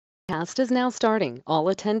Cast is now starting. All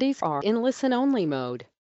attendees are in listen-only mode.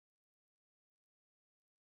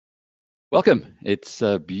 Welcome. It's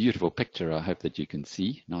a beautiful picture, I hope that you can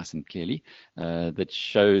see nice and clearly,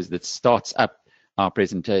 that starts up our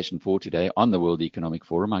presentation for today on the World Economic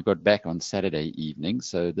Forum. I got back on Saturday evening,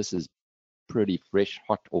 so this is pretty fresh,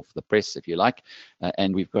 hot off the press, if you like,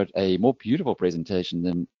 and we've got a more beautiful presentation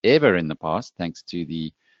than ever in the past, thanks to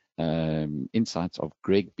the insights of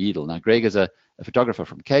Greg Beadle. Now, Greg is a photographer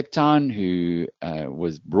from Cape Town who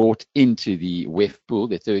was brought into the WEF pool.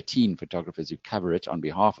 There are 13 photographers who cover it on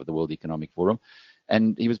behalf of the World Economic Forum,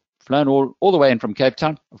 and he was flown all the way in from Cape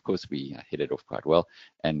Town. Of course, we hit it off quite well,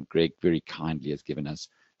 and Greg very kindly has given us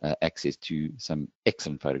access to some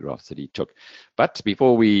excellent photographs that he took. But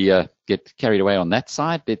before we get carried away on that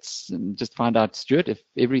side, let's just find out, Stuart, if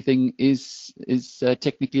everything is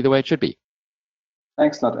technically the way it should be.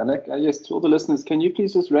 Thanks a lot, Alec. Yes, to all the listeners, can you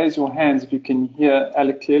please just raise your hands if you can hear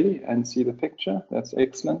Alec clearly and see the picture? That's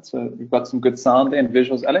excellent. So we've got some good sound there and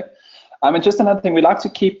visuals, Alec. And just another thing, we like to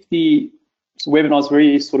keep the webinars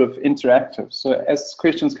very sort of interactive. So as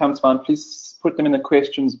questions come to mind, please put them in the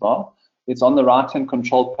questions bar. It's on the right-hand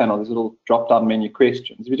control panel. There's a little drop-down menu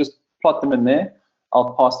questions. If you just plot them in there,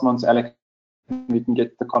 I'll pass them on to Alec, and we can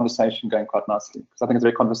get the conversation going quite nicely. Because I think it's a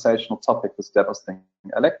very conversational topic, this Davos thing,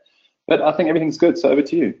 Alec. But I think everything's good, so over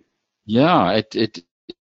to you. Yeah, it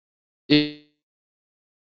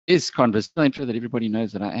is conversational. I'm sure that everybody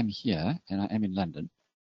knows that I am here and I am in London.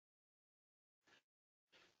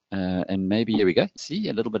 And maybe, here we go, see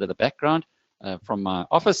a little bit of the background from my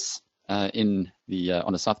office on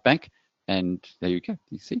the South Bank. And there you go,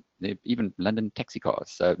 you see, they're even London taxi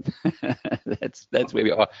cars. So that's where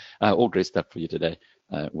we are, all dressed up for you today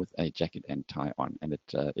with a jacket and tie on. And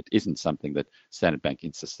it isn't something that Standard Bank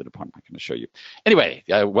insisted upon, I can assure you. Anyway,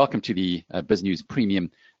 welcome to the Biznews Premium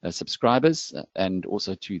subscribers and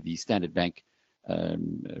also to the Standard Bank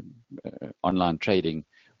online trading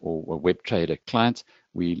or web trader clients.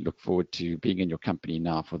 We look forward to being in your company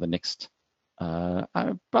now for the next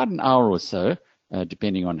about an hour or so,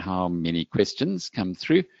 depending on how many questions come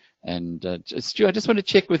through. And Stu, I just want to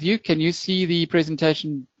check with you. Can you see the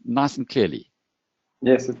presentation nice and clearly?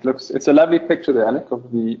 Yes, it's a lovely picture there, Alec,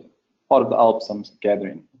 of the part of the Alps I'm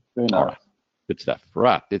gathering. Very nice. All right, good stuff.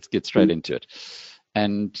 Right, let's get straight into it.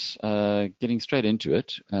 And getting straight into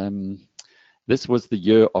it, this was the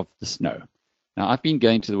year of the snow. Now, I've been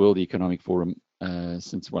going to the World Economic Forum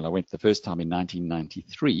since, well, I went the first time in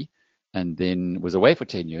 1993, and then was away for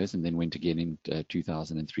 10 years, and then went again in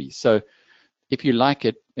 2003. So, if you like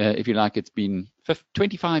it, it's been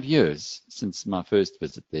 25 years since my first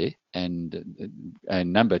visit there, and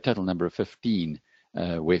a total number of 15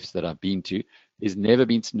 WEFs that I've been to. There's never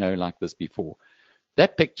been snow like this before.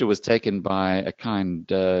 That picture was taken by a kind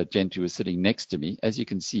gent who was sitting next to me. As you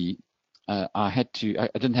can see, I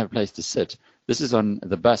didn't have a place to sit. This is on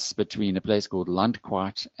the bus between a place called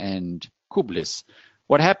Landquart and Kublis.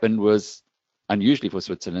 What happened was, unusually for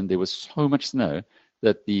Switzerland, there was so much snow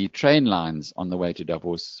that the train lines on the way to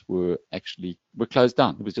Davos were closed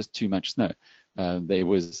down. It was just too much snow. There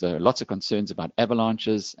was lots of concerns about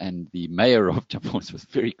avalanches, and the mayor of Davos was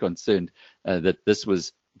very concerned that this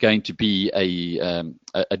was going to be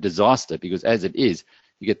a disaster, because as it is,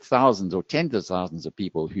 you get thousands or tens of thousands of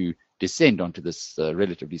people who descend onto this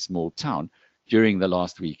relatively small town during the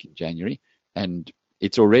last week in January, and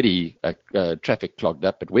it's already traffic clogged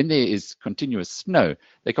up. But when there is continuous snow,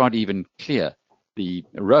 they can't even clear the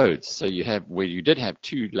roads. So you have, where you did have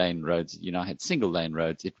 2-lane roads, you now had single-lane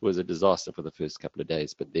roads. It was a disaster for the first couple of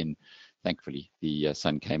days, but then thankfully the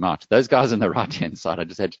sun came out. Those guys on the right-hand side, I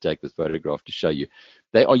just had to take this photograph to show you.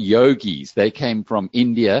 They are yogis. They came from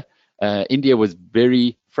India. India was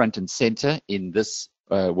very front and center in this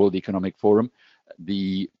World Economic Forum.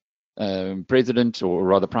 The president, or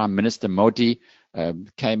rather Prime Minister Modi,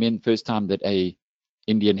 came in, first time that a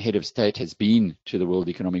Indian head of state has been to the World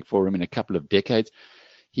Economic Forum in a couple of decades.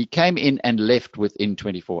 He came in and left within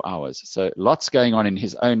 24 hours. So lots going on in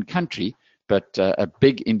his own country, but a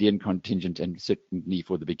big Indian contingent, and certainly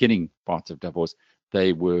for the beginning parts of Davos,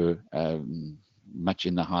 they were much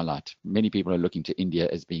in the highlight. Many people are looking to India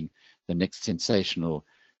as being the next sensational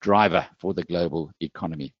driver for the global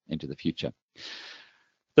economy into the future.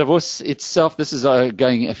 Davos itself, this is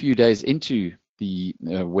going a few days into the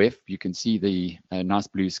WEF. You can see the nice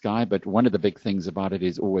blue sky, but one of the big things about it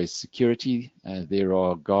is always security. There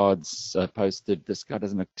are guards posted. This guy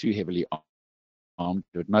doesn't look too heavily armed,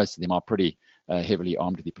 but most of them are pretty heavily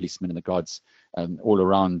armed, the policemen and the guards all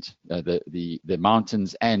around the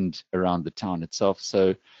mountains and around the town itself.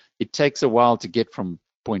 So it takes a while to get from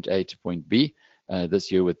point A to point B.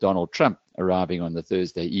 this year with Donald Trump arriving on the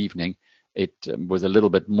Thursday evening, it was a little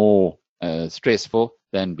bit more stressful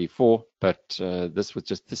than before, but this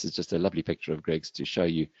is just a lovely picture of Greg's to show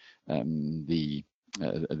you the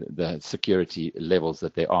security levels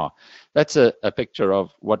that there are. That's a picture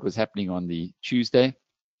of what was happening on the Tuesday.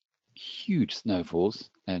 Huge snowfalls,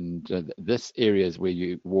 and this area is where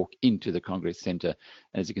you walk into the Congress Center.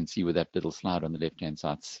 As you can see with that little slide on the left-hand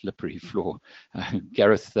side, slippery floor.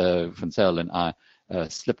 Gareth van Zyl and I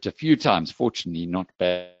slipped a few times, fortunately not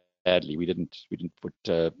badly. We didn't put,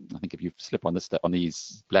 I think if you slip on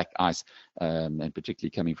these black ice, and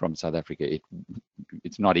particularly coming from South Africa,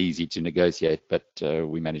 it's not easy to negotiate, but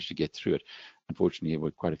we managed to get through it. Unfortunately, there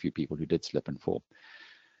were quite a few people who did slip and fall.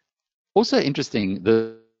 Also interesting,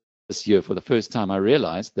 this year, for the first time, I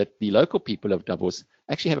realized that the local people of Davos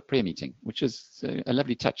actually have a prayer meeting, which is a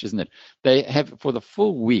lovely touch, isn't it? They have for the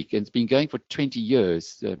full week, and it's been going for 20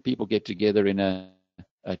 years. People get together in a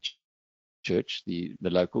church, the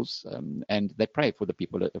locals, and they pray for the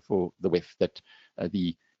people, for the WEF, that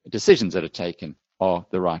the decisions that are taken are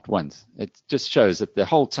the right ones. It just shows that the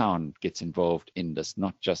whole town gets involved in this,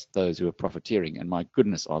 not just those who are profiteering, and my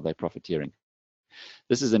goodness, are they profiteering.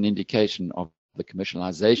 This is an indication of the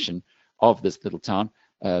commercialization of this little town,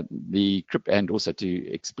 and also to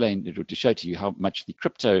explain, to show to you how much the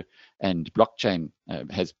crypto and blockchain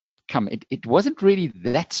has come. It wasn't really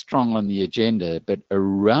that strong on the agenda, but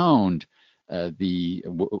around the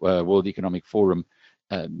World Economic Forum,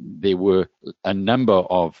 there were a number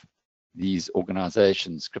of these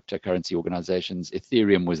organizations, cryptocurrency organizations.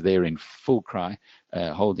 Ethereum was there in full cry,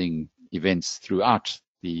 holding events throughout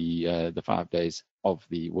the 5 days of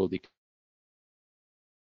the World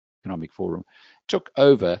Economic Forum, took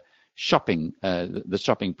over shopping, the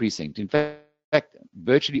shopping precinct. In fact,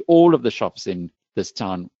 virtually all of the shops in this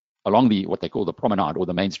town along what they call the promenade or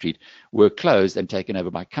the main street were closed and taken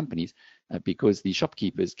over by companies because the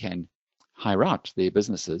shopkeepers can hire out their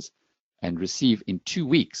businesses and receive in 2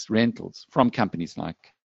 weeks rentals from companies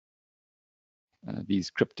like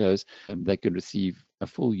these cryptos, and they could receive a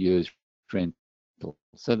full year's rent.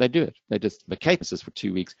 So they do it. They just vacate businesses for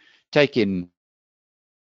 2 weeks, take in,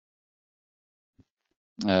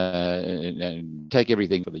 take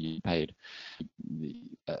everything for the paid,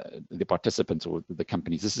 the participants or the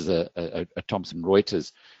companies. This is a Thomson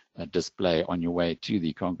Reuters display on your way to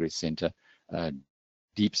the Congress Center.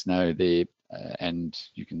 Deep snow there, and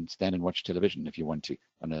you can stand and watch television if you want to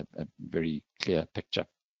on a very clear picture.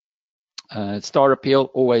 Star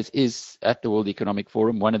appeal always is at the World Economic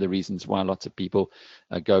Forum. One of the reasons why lots of people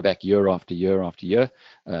go back year after year after year,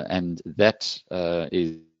 and that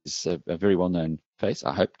is a very well-known face,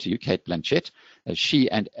 I hope, to you, Kate Blanchett. She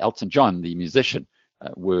and Elton John, the musician,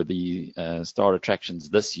 were the star attractions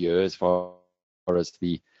this year as far as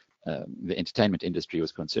the entertainment industry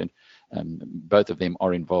was concerned. Both of them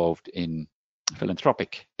are involved in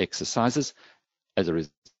philanthropic exercises. As a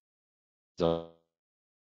result,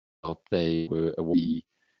 they were awarded the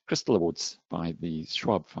Crystal Awards by the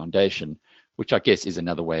Schwab Foundation, which I guess is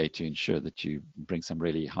another way to ensure that you bring some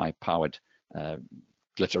really high-powered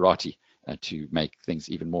glitterati to make things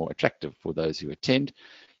even more attractive for those who attend.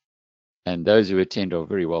 And those who attend are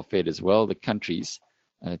very well fed as well. The countries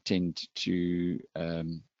tend to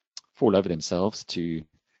fall over themselves to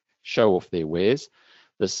show off their wares.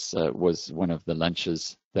 This was one of the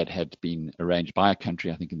lunches that had been arranged by a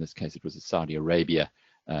country. I think in this case it was Saudi Arabia.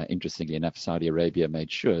 Interestingly enough, Saudi Arabia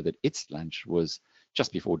made sure that its lunch was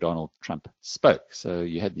just before Donald Trump spoke. So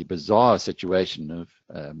you had the bizarre situation of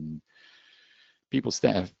people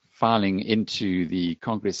filing into the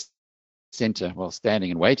Congress Center while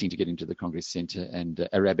standing and waiting to get into the Congress Center, and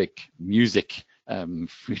Arabic music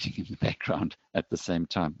fluting in the background at the same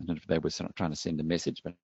time. I don't know if they were trying to send a message,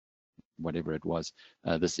 but whatever it was,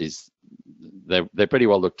 they're pretty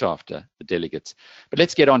well looked after, the delegates. But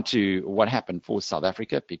let's get on to what happened for South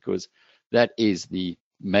Africa, because that is the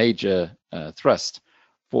major thrust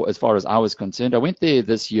for as far as I was concerned. I went there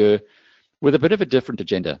this year with a bit of a different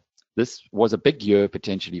agenda. This was a big year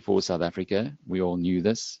potentially for South Africa. We all knew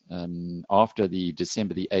this. After the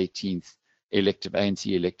December the 18th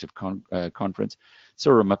ANC elective conference,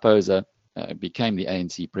 Cyril Ramaphosa became the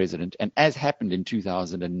ANC president. And as happened in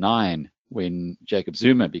 2009, when Jacob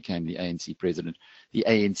Zuma became the ANC president,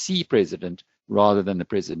 rather than the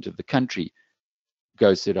president of the country,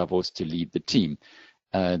 goes to Davos to lead the team.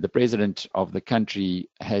 The president of the country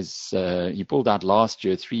he pulled out last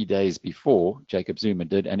year, 3 days before Jacob Zuma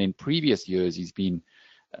did, and in previous years he's been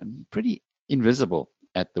pretty invisible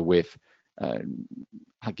at the WEF.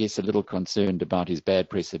 I guess a little concerned about his bad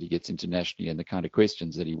press that he gets internationally and the kind of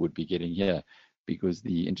questions that he would be getting here. because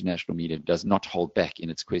the international media does not hold back in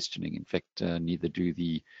its questioning. In fact, neither do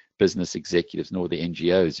the business executives nor the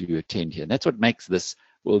NGOs who attend here. And that's what makes this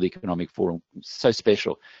World Economic Forum so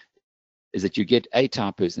special, is that you get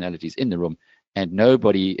A-type personalities in the room, and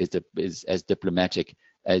nobody is as diplomatic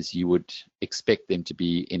as you would expect them to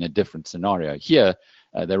be in a different scenario. Here,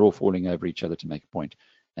 they're all falling over each other to make a point.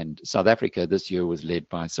 And South Africa this year was led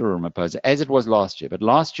by Cyril Ramaphosa, as it was last year. But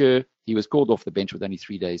last year, he was called off the bench with only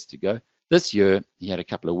 3 days to go. This year, he had a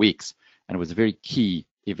couple of weeks, and it was a very key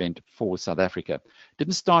event for South Africa.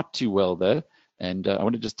 Didn't start too well, though, and I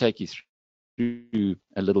want to just take you through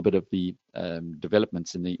a little bit of the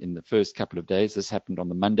developments in the first couple of days. This happened on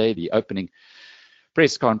the Monday, the opening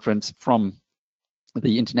press conference from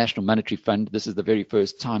the International Monetary Fund. This is the very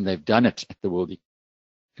first time they've done it at the World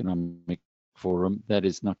Economic Forum. That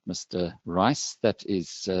is not Mr. Rice. That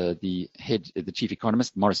is the chief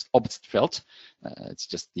economist, Maurice Obstfeld. It's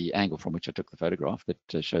just the angle from which I took the photograph that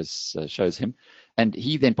shows him. And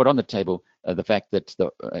he then put on the table the fact that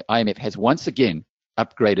the IMF has once again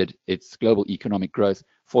upgraded its global economic growth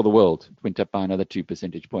for the world. It went up by another 2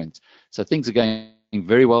 percentage points. So things are going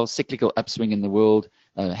very well. Cyclical upswing in the world.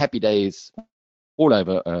 Happy days all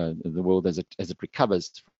over the world as it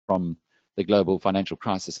recovers from the global financial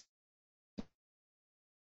crisis.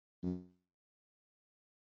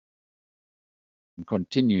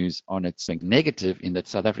 Continues on its negative, in that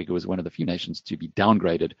South Africa was one of the few nations to be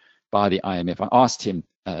downgraded by the IMF. I asked him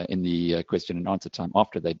in the question and answer time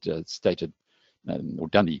after they'd stated or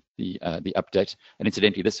done the update, and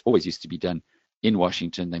incidentally, this always used to be done in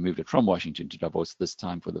Washington. They moved it from Washington to Davos this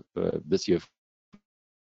time for this year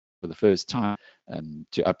for the first time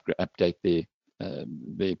to update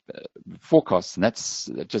their forecasts, and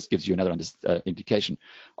that just gives you another indication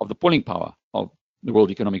of the pulling power of the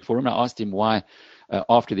World Economic Forum. I asked him why,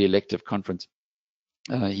 after the elective conference,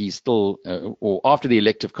 or after the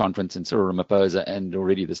elective conference and Cyril Ramaphosa, and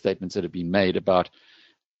already the statements that have been made about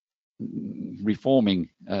reforming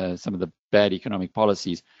some of the bad economic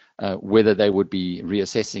policies, whether they would be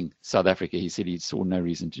reassessing South Africa. He said he saw no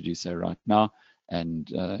reason to do so right now. And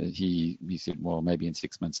he said, well, maybe in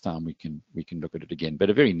 6 months' time we can look at it again.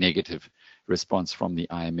 But a very negative response from the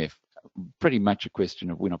IMF. Pretty much a question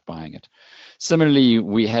of we're not buying it. Similarly,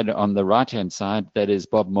 we had on the right-hand side, that is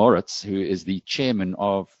Bob Moritz, who is the chairman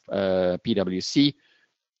of PwC.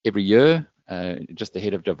 Every year, just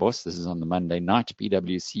ahead of Davos, this is on the Monday night,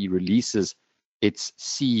 PwC releases its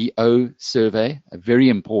CEO survey, a very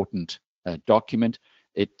important document.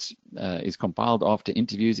 It is compiled after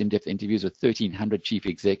in-depth interviews with 1,300 chief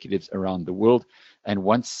executives around the world. And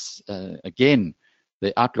once again,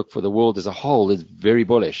 the outlook for the world as a whole is very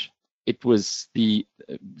bullish. It was the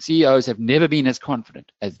CEOs have never been as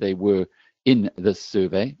confident as they were in this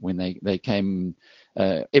survey when they came.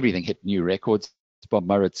 Everything hit new records. Bob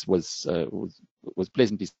Moritz was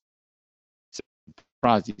pleasantly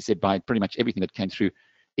surprised, he said, by pretty much everything that came through,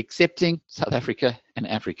 excepting South Africa and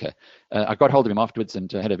Africa. I got hold of him afterwards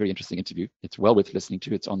and had a very interesting interview. It's well worth listening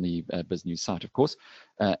to. It's on the Biznews site, of course.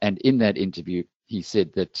 And in that interview, he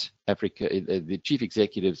said that Africa, the chief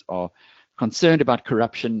executives are concerned about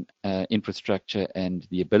corruption, infrastructure, and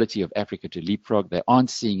the ability of Africa to leapfrog. They aren't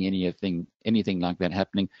seeing anything like that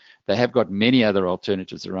happening. They have got many other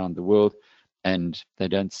alternatives around the world, and they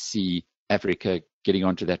don't see Africa getting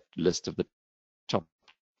onto that list of the top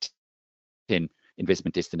 10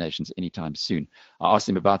 investment destinations anytime soon. I asked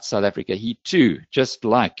him about South Africa. He too, just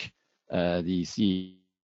like the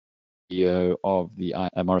CEO of the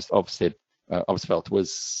Maurice Obstfeld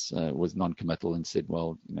was non-committal and said,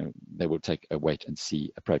 well, they will take a wait and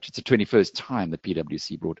see approach. It's the 21st time that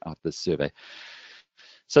PwC brought out this survey.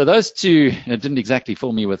 So those two didn't exactly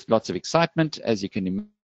fill me with lots of excitement, as you can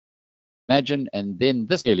imagine. And then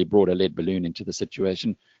this really brought a lead balloon into the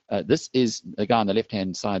situation. This is the guy on the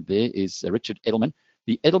left-hand side there is Richard Edelman.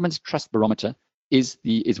 The Edelman's Trust Barometer is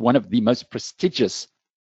one of the most prestigious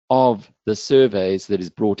of the surveys that is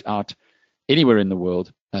brought out anywhere in the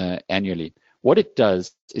world annually. What it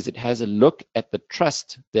does is it has a look at the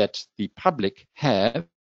trust that the public have,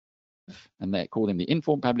 and they call them the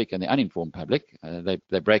informed public and the uninformed public.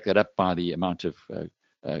 They break that up by the amount of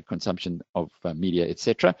consumption of media,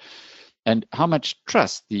 etc., and how much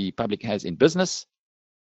trust the public has in business,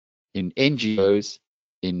 in NGOs,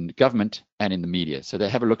 in government, and in the media. So they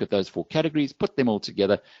have a look at those 4 categories, put them all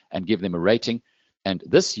together, and give them a rating. And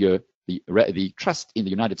this year, the trust in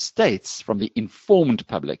the United States from the informed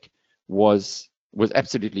public was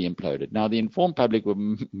absolutely imploded. Now, the informed public were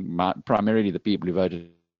primarily the people who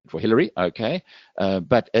voted for Hillary, okay,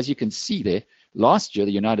 but as you can see there, last year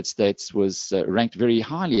the United States was ranked very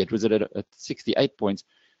highly. It was at 68 points.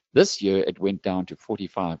 This year it went down to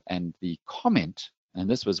 45, and the comment, and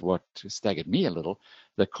this was what staggered me a little,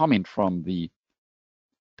 the comment from the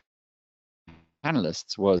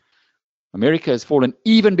panelists was, America has fallen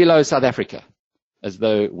even below South Africa, as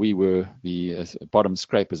though we were the bottom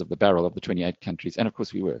scrapers of the barrel of the 28 countries. And of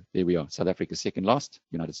course we were. There we are. South Africa second last,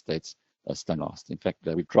 United States stone last. In fact,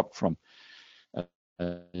 we've dropped from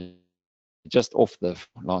just off the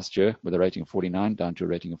last year with a rating of 49 down to a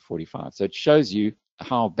rating of 45. So it shows you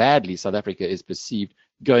how badly South Africa is perceived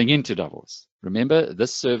going into Davos. Remember,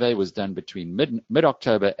 this survey was done between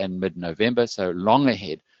mid-October and mid-November, so long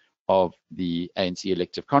ahead of the ANC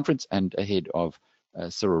elective conference and ahead of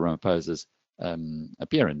Cyril Ramaphosa's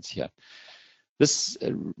appearance here. This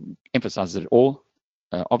emphasizes it all.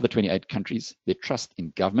 Of the 28 countries, their trust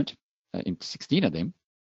in government, in 16 of them,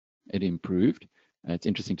 it improved. It's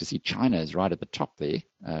interesting to see China is right at the top there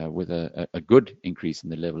with a good increase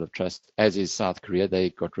in the level of trust, as is South Korea.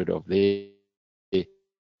 They got rid of their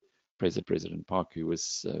President Park, who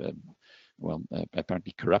was,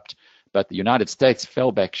 apparently corrupt. But the United States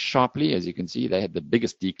fell back sharply. As you can see, they had the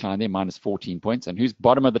biggest decline there, minus 14 points. And who's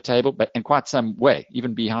bottom of the table? But in quite some way,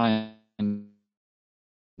 even behind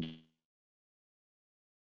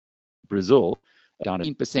Brazil, down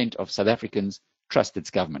 15% of South Africans trust its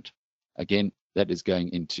government. Again, that is going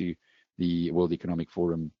into the World Economic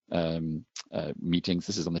Forum meetings.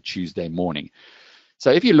 This is on the Tuesday morning.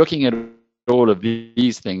 So if you're looking at all of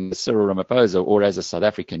these things, Cyril Ramaphosa, or as a South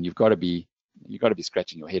African, you've got to be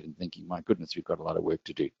scratching your head and thinking, my goodness, we've got a lot of work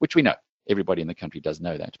to do, which we know. Everybody in the country does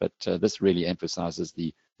know that, but this really emphasizes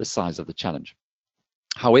the size of the challenge.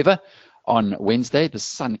 However, on Wednesday, the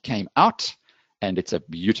sun came out, and it's a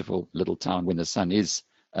beautiful little town when the sun is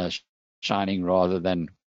shining rather than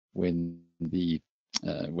when the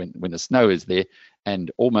snow is there.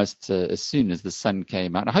 And almost as soon as the sun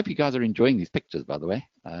came out, I hope you guys are enjoying these pictures, by the way.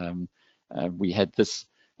 We had this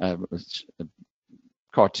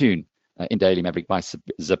cartoon in Daily Maverick by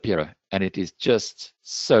Zapiro, and it is just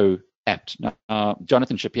so apt. Now,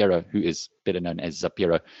 Jonathan Shapiro, who is better known as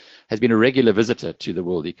Zapiro, has been a regular visitor to the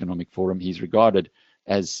World Economic Forum. He's regarded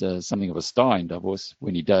as something of a star in Davos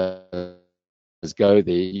when he does go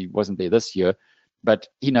there. He wasn't there this year, but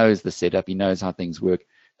he knows the setup, he knows how things work,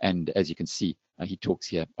 and as you can see, he talks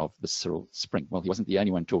here of the Cyril Spring. Well, he wasn't the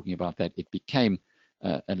only one talking about that. It became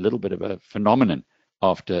a little bit of a phenomenon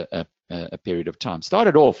after a period of time.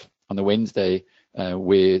 Started off on the Wednesday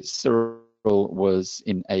where Cyril was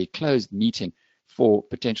in a closed meeting for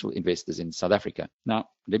potential investors in South Africa. Now,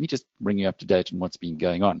 let me just bring you up to date on what's been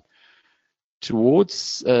going on.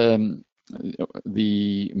 Towards the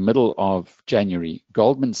middle of January,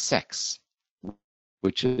 Goldman Sachs,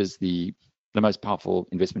 which is the most powerful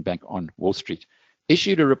investment bank on Wall Street,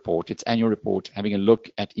 issued a report, its annual report, having a look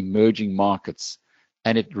at emerging markets,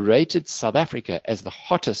 and it rated South Africa as the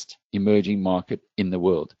hottest emerging market in the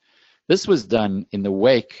world. This was done in the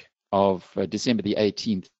wake of December the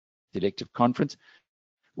 18th elective conference,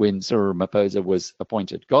 when Cyril Ramaphosa was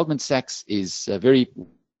appointed. Goldman Sachs is very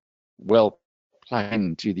well plugged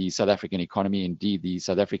into the South African economy. Indeed, the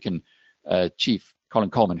South African chief, Colin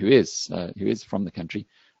Coleman, who is from the country,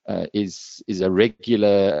 is a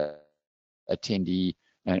regular attendee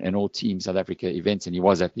in all Team South Africa events, and he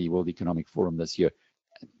was at the World Economic Forum this year.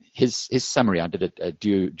 His summary, I did a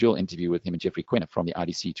dual interview with him and Jeffrey Quenner from the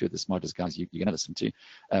IDC, two of the smartest guys you're going to listen to.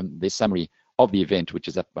 Their summary of the event, which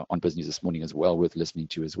is up on Biznews this morning as well, worth listening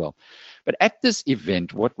to as well. But at this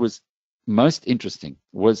event, what was most interesting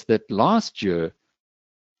was that last year,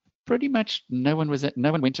 pretty much no one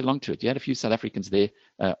went along to it. You had a few South Africans there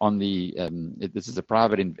on the. This is a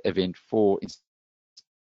private event for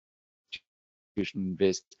institutional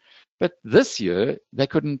investors, but this year they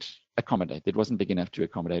couldn't accommodate. It wasn't big enough to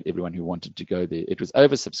accommodate everyone who wanted to go there. It was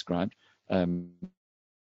oversubscribed and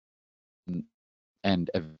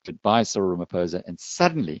by Cyril Ramaphosa, and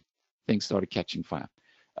suddenly things started catching fire.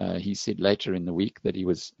 He said later in the week that he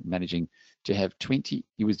was managing to have he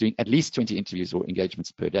was doing at least 20 interviews or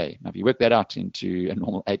engagements per day. Now, if you work that out into a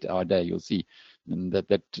normal 8-hour day, you'll see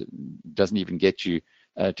that doesn't even get you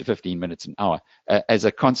to 15 minutes an hour. As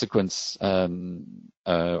a consequence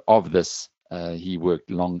of this, he worked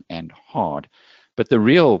long and hard. But the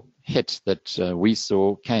real hit that we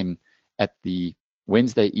saw came at the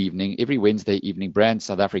Wednesday evening. Every Wednesday evening, Brand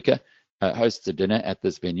South Africa hosts a dinner at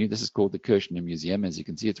this venue. This is called the Kirshner Museum. As you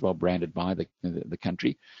can see, it's well branded by the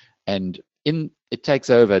country. And it takes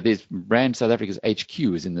over. There's Brand South Africa's HQ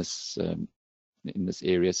is in this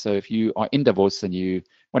area. So if you are in Davos and you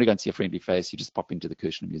want to go and see a friendly face, you just pop into the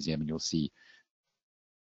Kirshner Museum and you'll see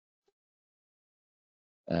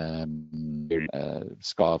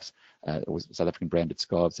scarves, South African branded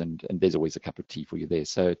scarves, and there's always a cup of tea for you there.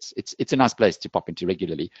 So it's a nice place to pop into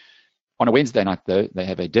regularly. On a Wednesday night, though, they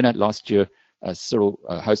have a dinner. Last year, Cyril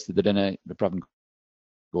hosted the dinner. The Pravin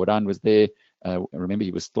Gordhan was there. Remember,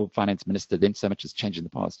 he was still finance minister then. So much has changed in the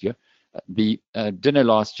past year. The dinner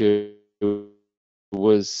last year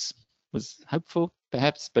was hopeful,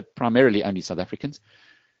 perhaps, but primarily only South Africans.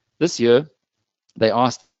 This year, they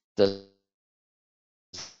asked us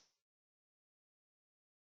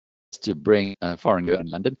to bring a foreign girl in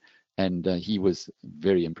London, and he was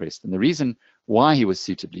very impressed. And the reason why he was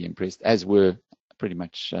suitably impressed, as were pretty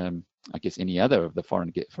much, I guess, any other of the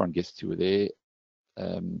foreign guests who were there,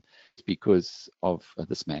 is because of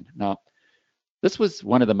this man. Now, this was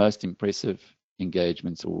one of the most impressive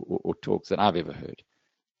engagements or talks that I've ever heard.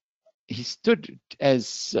 He stood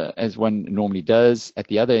as one normally does at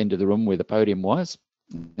the other end of the room where the podium was.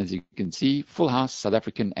 As you can see, full house, South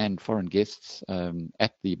African and foreign guests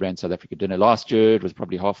at the Brand South Africa dinner. Last year it was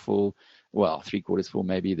probably half full, well, 3/4 full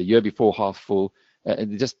maybe. The year before, half full.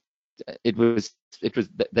 They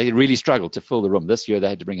really struggled to fill the room. This year they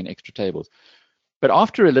had to bring in extra tables. But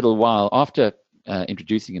after a little while, after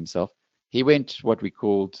introducing himself, he went what we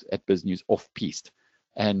called at Biznews off-piste,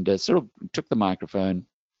 and sort of took the microphone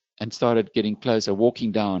and started getting closer,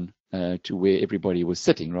 walking down to where everybody was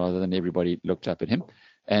sitting rather than everybody looked up at him.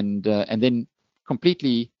 And then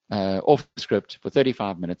completely off script for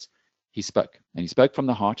 35 minutes, he spoke. And he spoke from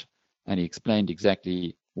the heart, and he explained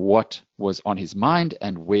exactly what was on his mind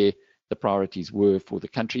and where the priorities were for the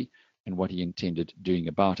country and what he intended doing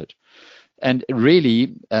about it. And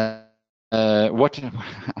really, what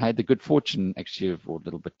I had the good fortune, actually, or a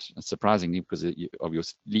little bit surprisingly, because of your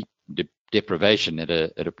sleep deprivation at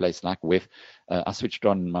a place like WEF, I switched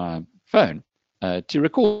on my phone to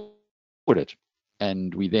record it,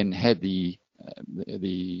 and we then had the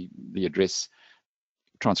address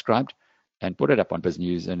transcribed and put it up on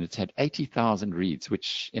Biznews, and it's had 80,000 reads,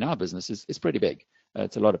 which in our business is pretty big.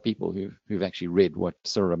 It's a lot of people who've actually read what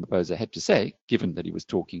Cyril Ramaphosa had to say, given that he was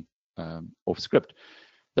talking off script.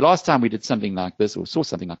 The last time we did something like this, or saw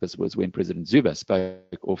something like this, was when President Zuma spoke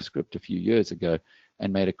off script a few years ago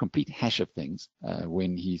and made a complete hash of things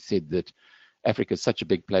when he said that Africa is such a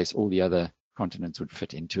big place, all the other continents would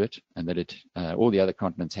fit into it, and that all the other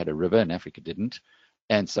continents had a river and Africa didn't,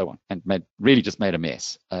 and so on, and really just made a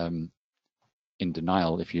mess, in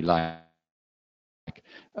denial, if you like,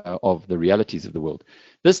 of the realities of the world.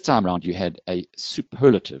 This time around, you had a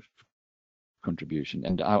superlative contribution,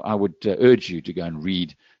 and I would urge you to go and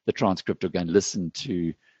read the transcript or go and listen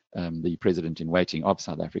to the president in waiting of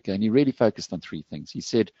South Africa, and he really focused on three things. He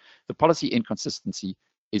said the policy inconsistency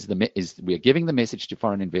is we are giving the message to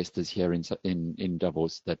foreign investors here in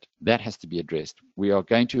Davos that has to be addressed. We are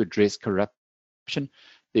going to address corruption.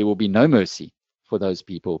 There will be no mercy for those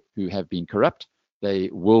people who have been corrupt. They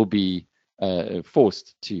will be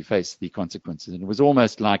forced to face the consequences. And it was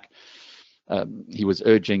almost like he was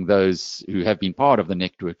urging those who have been part of the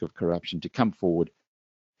network of corruption to come forward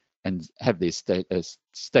and have their state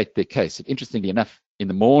their case. And interestingly enough, in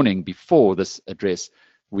the morning before this address,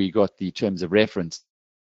 we got the terms of reference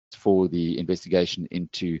for the investigation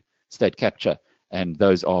into state capture, and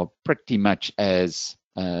those are pretty much as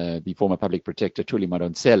the former public protector Thuli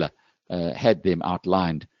Madonsela had them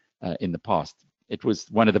outlined in the past. It was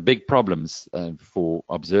one of the big problems for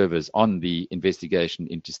observers on the investigation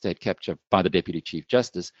into state capture by the Deputy Chief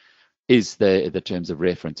Justice is the terms of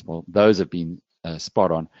reference. Well, those have been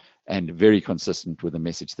spot on and very consistent with the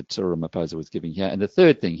message that Cyril Ramaphosa was giving here. And the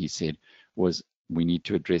third thing he said was we need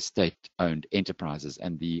to address state-owned enterprises,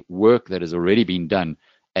 and the work that has already been done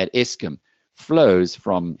at Eskom flows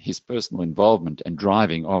from his personal involvement and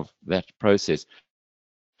driving of that process.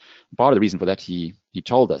 Part of the reason for that, he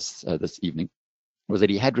told us this evening, was that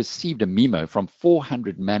he had received a memo from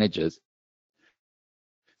 400 managers,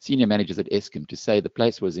 senior managers at Eskom, to say the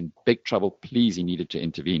place was in big trouble, please, he needed to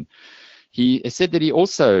intervene. He said that he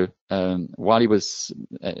also, while he was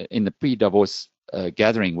in the pre-Davos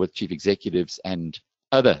gathering with chief executives and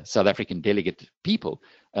other South African delegate people,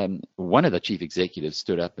 one of the chief executives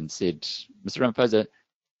stood up and said, Mr. Ramaphosa,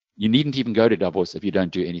 you needn't even go to Davos if you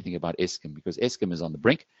don't do anything about Eskom, because Eskom is on the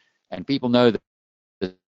brink and people know that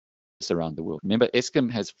around the world. Remember, Eskom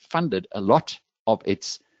has funded a lot of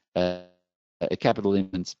its capital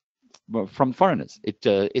investments from foreigners.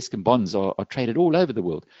 Eskom bonds are traded all over the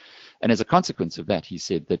world. And as a consequence of that, he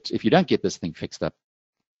said that if you don't get this thing fixed up,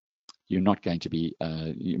 you're not going to be,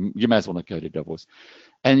 you may as well not go to Davos.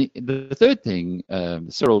 And the third thing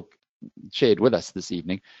Cyril shared with us this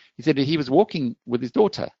evening, he said that he was walking with his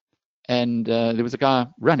daughter and there was a guy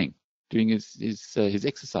running. doing his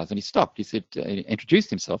exercise, and he stopped. He said,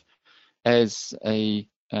 introduced himself as he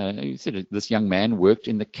said this young man worked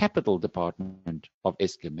in the capital department of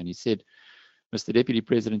Eskom, and he said, Mr. Deputy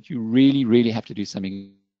President, you really, really have to do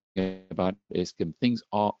something about Eskom. Things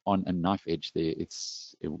are on a knife edge there.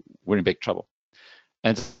 We're in big trouble.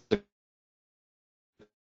 And the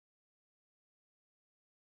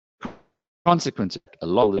consequence, a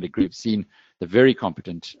lot of the degree, we've seen the very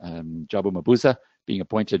competent Jabu Mabuza being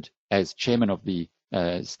appointed as chairman of the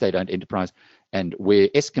state-owned enterprise, and where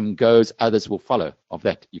Eskom goes, others will follow. Of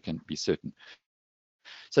that, you can be certain.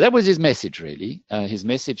 So that was his message, really, his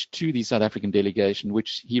message to the South African delegation,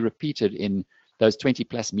 which he repeated in those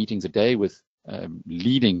 20-plus meetings a day with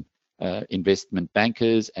leading investment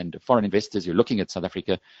bankers and foreign investors who are looking at South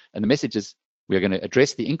Africa. And the message is, we're going to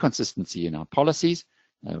address the inconsistency in our policies.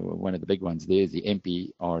 One of the big ones there is the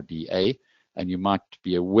MPRDA, and you might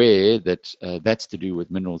be aware that that's to do with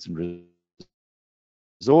minerals and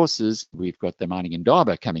resources. We've got the mining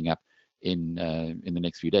indaba coming up in the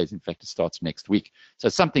next few days. In fact, it starts next week. So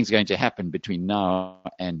something's going to happen between now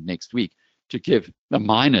and next week to give the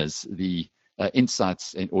miners the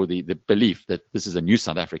insights or the belief that this is a new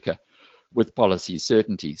South Africa with policy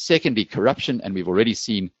certainty. Secondly, corruption, and we've already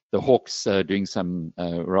seen the Hawks doing some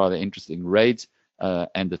rather interesting raids.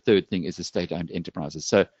 And the third thing is the state-owned enterprises.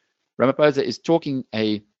 So Ramaphosa is talking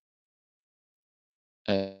to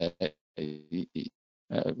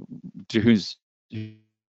whose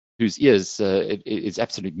ears it is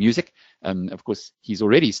absolute music. Of course, he's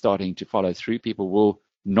already starting to follow through. People will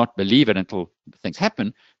not believe it until things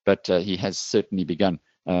happen, but he has certainly begun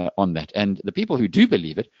on that. And the people who do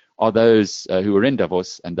believe it are those who are in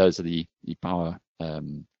Davos, and those are the power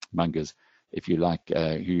mongers, if you like,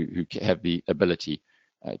 who have the ability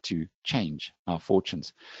to change our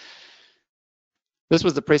fortunes. This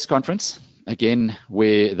was the press conference, again,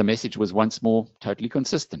 where the message was once more totally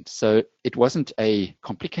consistent. So it wasn't a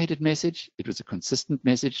complicated message. It was a consistent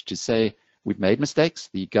message to say, we've made mistakes.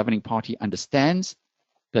 The governing party understands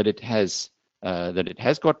that it has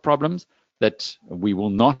got problems, that we will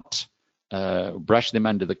not brush them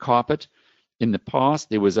under the carpet. In the past,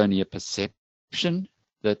 there was only a perception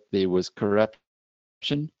that there was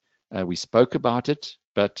corruption. We spoke about it,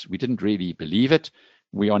 but we didn't really believe it.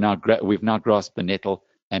 We've now grasped the nettle,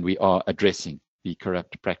 and we are addressing the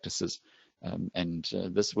corrupt practices.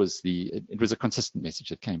 This was it was a consistent message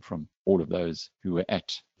that came from all of those who were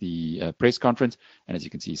at the press conference. And as you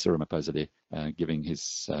can see, Cyril Ramaphosa there giving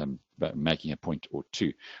his, making a point or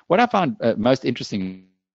two. What I found most interesting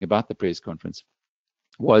about the press conference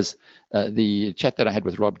was the chat that I had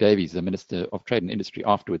with Rob Davies, the Minister of Trade and Industry,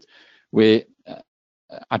 afterwards, where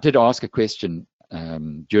I did ask a question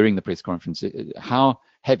during the press conference. How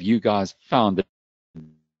have you guys found the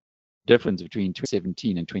difference between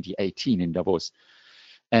 2017 and 2018 in Davos?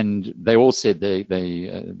 And they all said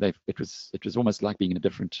it was almost like being in a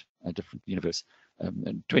different universe.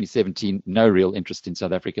 In 2017, no real interest in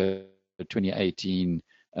South Africa. 2018,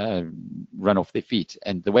 run off their feet.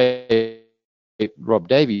 And the way Rob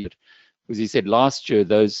Davies was, he said last year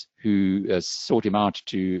those who sought him out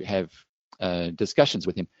to have discussions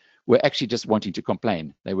with him were actually just wanting to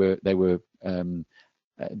complain. They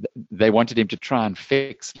wanted him to try and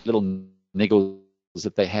fix little niggles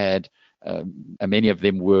that they had. And many of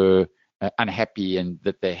them were unhappy and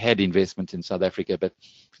that they had investment in South Africa, but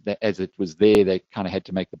as it was there, they kind of had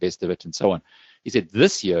to make the best of it and so on. He said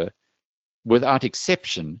this year, without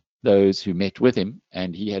exception, those who met with him,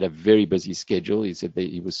 and he had a very busy schedule, he said that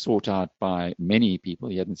he was sought out by many people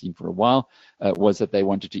he hadn't seen for a while, was that they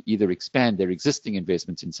wanted to either expand their existing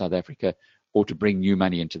investments in South Africa or to bring new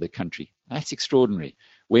money into the country. That's extraordinary.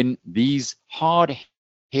 When these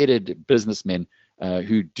hard-headed businessmen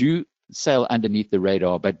who do sail underneath the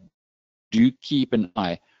radar, but do keep an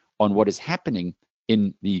eye on what is happening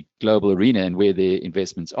in the global arena and where their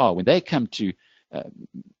investments are, when they come to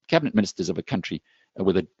cabinet ministers of a country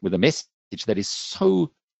with a message that is so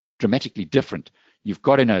dramatically different, you've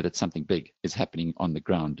got to know that something big is happening on the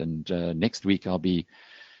ground. And next week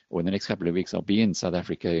in the next couple of weeks, I'll be in South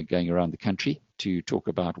Africa going around the country to talk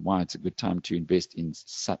about why it's a good time to invest in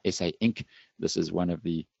SA Inc. This is one of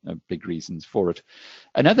the big reasons for it.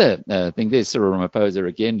 Another thing, there's Cyril Ramaphosa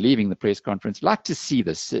again, leaving the press conference. Like to see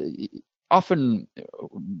this. Often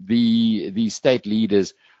the state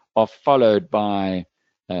leaders are followed by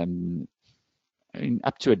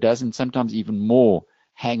up to a dozen, sometimes even more,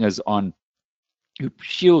 hangers on who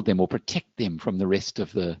shield them or protect them from the rest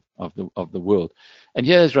of the world. And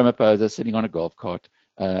here's Ramaphosa sitting on a golf cart,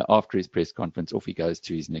 after his press conference, off he goes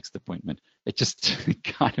to his next appointment. It just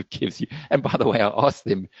kind of gives you, and by the way, I asked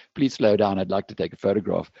them, please slow down, I'd like to take a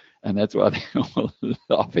photograph. And that's why they were all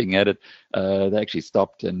laughing at it. They actually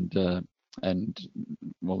stopped, and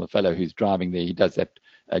well, the fellow who's driving there, he does that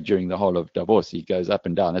during the whole of Davos. He goes up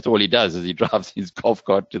and down. That's all he does, is he drives his golf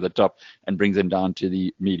cart to the top and brings him down to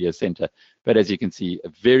the media center. But as you can see,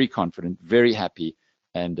 very confident, very happy,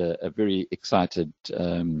 and a very excited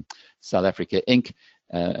South Africa Inc.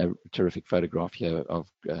 A terrific photograph here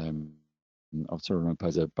of Cyril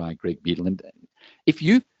Ramaphosa by Greg Beadle. And if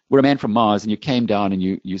you were a man from Mars and you came down and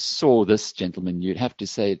you saw this gentleman, you'd have to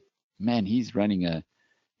say, man, he's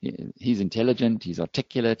intelligent, he's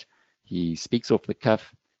articulate, he speaks off the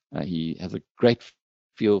cuff, he has a great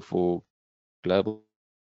feel for global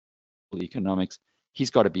economics. He's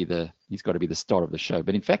got to be the star of the show.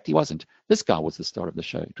 But in fact, he wasn't. This guy was the star of the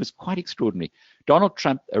show. It was quite extraordinary. Donald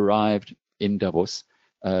Trump arrived in Davos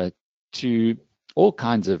to all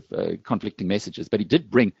kinds of conflicting messages, but he did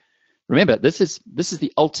bring. Remember, this is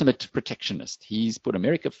the ultimate protectionist. He's put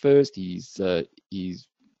America first. He's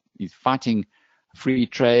fighting free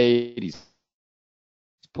trade. He's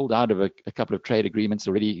pulled out of a couple of trade agreements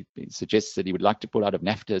already. He suggests that he would like to pull out of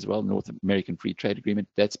NAFTA as well, North American Free Trade Agreement.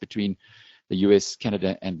 That's between the US,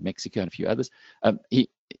 Canada, and Mexico, and a few others.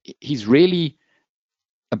 He's really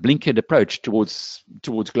a blinkered approach towards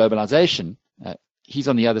globalization. He's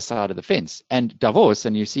on the other side of the fence. And Davos,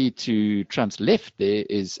 and you see to Trump's left there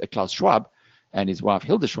is Klaus Schwab, and his wife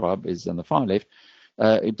Hilda Schwab is on the far left.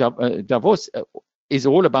 Davos is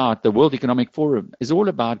all about, the World Economic Forum is all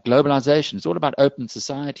about globalization. It's all about open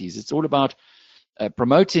societies. It's all about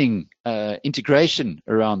promoting integration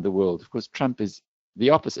around the world. Of course, Trump is the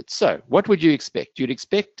opposite. So what would you expect? You'd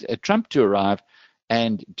expect Trump to arrive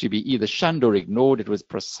and to be either shunned or ignored. It was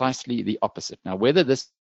precisely the opposite. Now, whether this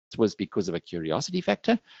was because of a curiosity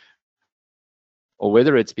factor or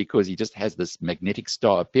whether it's because he just has this magnetic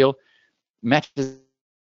star appeal, matters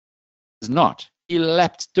not. He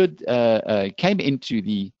came into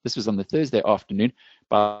this was on the Thursday afternoon.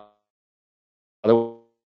 By the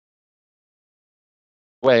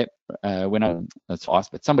way, when I was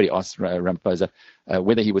asked, but somebody asked Ramaphosa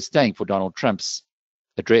whether he was staying for Donald Trump's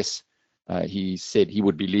address. He said he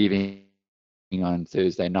would be leaving on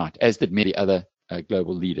Thursday night, as did many other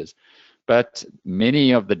global leaders. But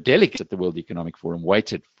many of the delegates at the World Economic Forum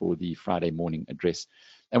waited for the Friday morning address.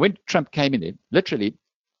 And when Trump came in there, literally,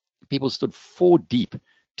 people stood 4 deep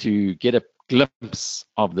to get a glimpse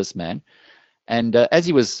of this man. And as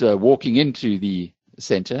he was walking into the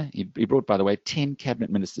center, he brought, by the way, 10 cabinet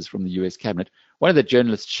ministers from the US cabinet. One of the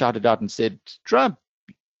journalists shouted out and said, "Trump,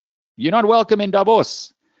 you're not welcome in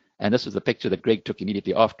Davos." And this was the picture that Greg took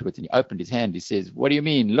immediately afterwards. And he opened his hand. He says, "What do you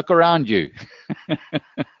mean? Look around you."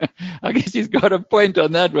 I guess he's got a point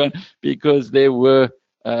on that one, because there were,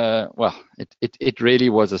 it really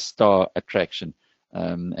was a star attraction.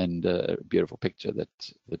 And a beautiful picture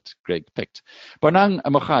that Greg picked. Bonang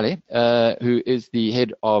Mogale, who is the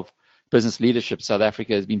head of business leadership South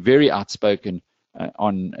Africa, has been very outspoken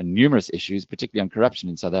on numerous issues, particularly on corruption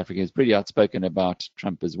in South Africa. He's pretty outspoken about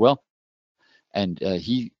Trump as well. And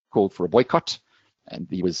he called for a boycott, and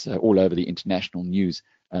he was all over the international news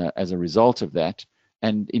as a result of that.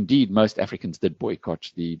 And indeed, most Africans did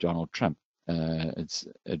boycott the Donald Trump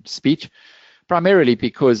speech, primarily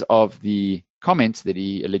because of the comments that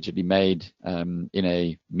he allegedly made in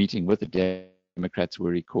a meeting with the Democrats,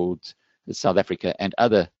 where he called South Africa and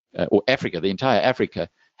other, or Africa, the entire Africa,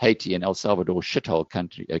 Haiti and El Salvador shithole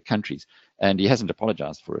countries. And he hasn't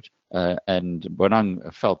apologized for it. And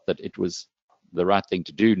Bonang felt that it was the right thing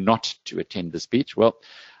to do not to attend the speech. Well,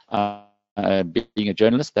 being a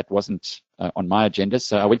journalist, that wasn't on my agenda.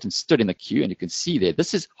 So I went and stood in the queue, and you can see there,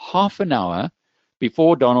 this is half an hour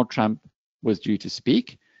before Donald Trump was due to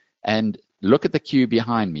speak. And look at the queue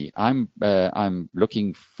behind me. I'm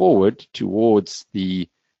looking forward towards the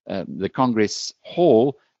Congress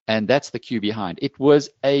Hall, and that's the queue behind. It was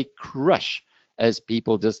a crush, as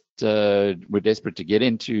people just were desperate to get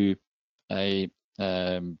into a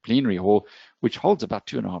plenary hall, which holds about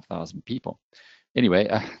 2,500 people. Anyway,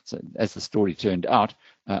 so as the story turned out,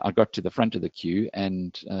 I got to the front of the queue,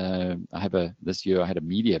 and this year I had a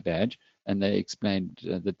media badge, and they explained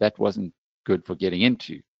that wasn't good for getting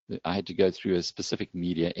into. I had to go through a specific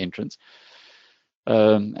media entrance.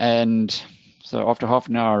 And so after half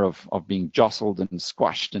an hour of being jostled and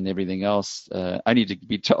squashed and everything else, only to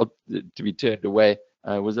be told to be turned away,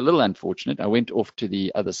 was a little unfortunate. I went off to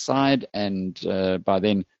the other side, and by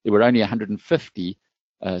then there were only 150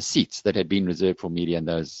 seats that had been reserved for media, and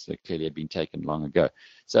those clearly had been taken long ago.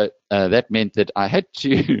 So that meant that I had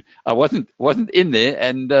to, I wasn't in there,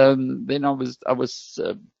 and then I was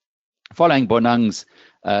following Bonang's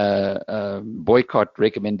boycott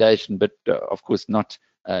recommendation, but of course not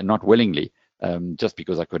willingly, just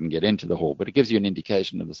because I couldn't get into the hall. But it gives you an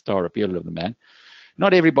indication of the star appeal of the man.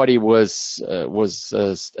 Not everybody was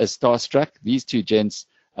starstruck. These two gents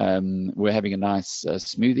were having a nice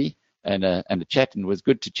smoothie and a chat, and it was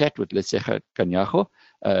good to chat with Lesetja Kganyago,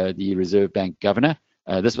 the Reserve Bank governor.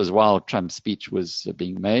 This was while Trump's speech was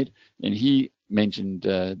being made, and he mentioned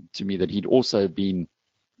to me that he'd also been,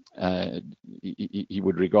 he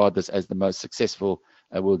would regard this as the most successful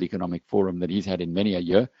World Economic Forum that he's had in many a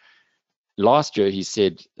year. Last year, he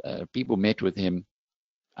said people met with him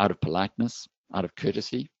out of politeness, out of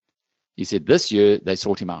courtesy. He said this year they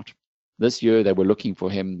sought him out. This year they were looking for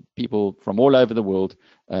him. People from all over the world,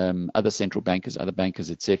 other central bankers, other bankers,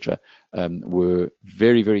 etc., were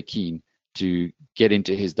very, very keen to get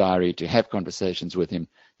into his diary, to have conversations with him.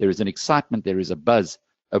 There is an excitement, there is a buzz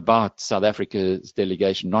about South Africa's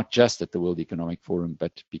delegation, not just at the World Economic Forum,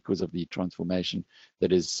 but because of the transformation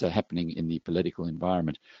that is happening in the political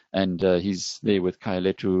environment. And he's there with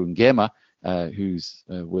Kaeletu Ngema, who's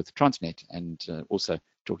with Transnet, and also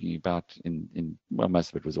talking about, well,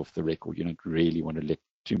 most of it was off the record. You don't really want to let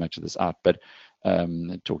too much of this out, but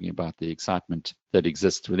talking about the excitement that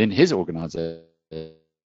exists within his organization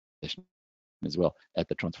as well at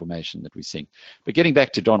the transformation that we're seeing. But getting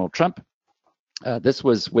back to Donald Trump, this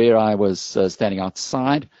was where I was standing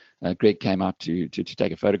outside. Greg came out to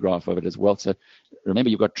take a photograph of it as well. So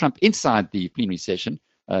remember, you've got Trump inside the plenary session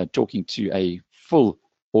talking to a full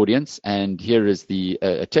audience, and here is the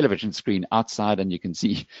a television screen outside, and you can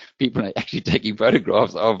see people are actually taking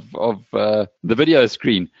photographs of the video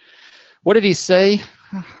screen. What did he say?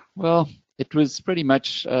 Well, it was pretty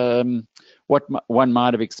much what one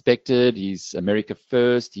might have expected. He's America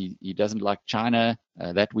first. He doesn't like China.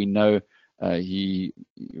 That we know. He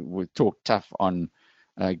would talk tough on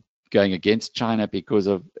going against China because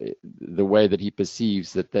of the way that he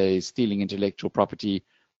perceives that they're stealing intellectual property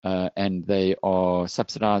and they are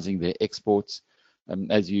subsidizing their exports.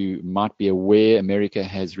 As you might be aware, America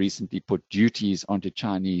has recently put duties onto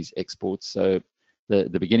Chinese exports. So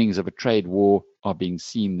the beginnings of a trade war are being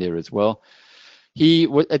seen there as well.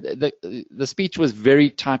 The speech was very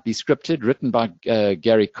tightly scripted, written by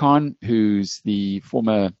Gary Kahn, who's the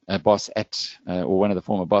former boss at, or one of the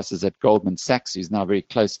former bosses at Goldman Sachs, who's now very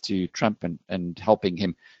close to Trump and helping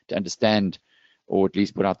him to understand, or at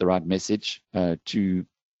least put out the right message to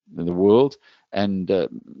the world. And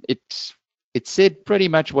it said pretty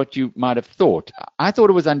much what you might have thought. I thought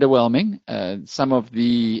it was underwhelming. Some of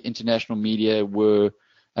the international media were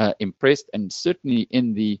impressed, and certainly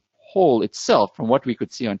in the hall itself, from what we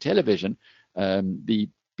could see on television, the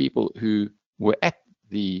people who were at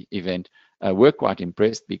the event were quite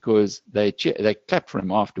impressed because they clapped for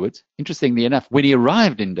him afterwards. Interestingly enough, when he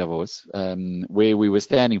arrived in Davos, where we were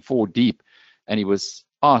standing 4 deep, and he was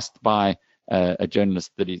asked by a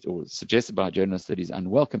journalist that he's, or suggested by a journalist that he's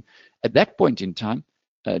unwelcome, at that point in time,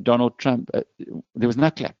 Donald Trump, there was no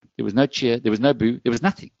clap, there was no cheer, there was no boo, there was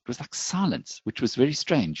nothing. It was like silence, which was very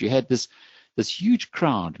strange. You had this huge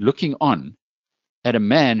crowd looking on at a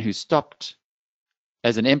man who stopped,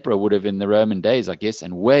 as an emperor would have in the Roman days, I guess,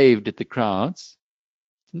 and waved at the crowds.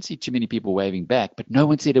 Didn't see too many people waving back, but no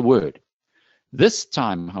one said a word. This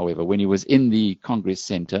time, however, when he was in the Congress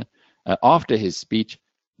Center, after his speech,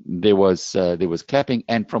 there was clapping,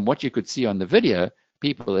 and from what you could see on the video,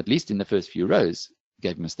 people, at least in the first few rows,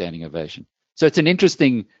 gave him a standing ovation. So it's an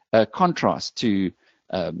interesting contrast to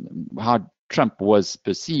how Trump was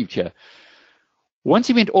perceived here. Once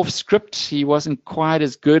he went off script, he wasn't quite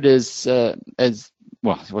as good as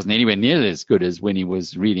well, he wasn't anywhere near as good as when he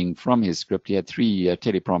was reading from his script. He had 3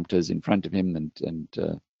 teleprompters in front of him,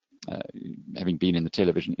 and having been in the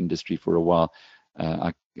television industry for a while,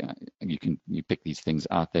 you pick these things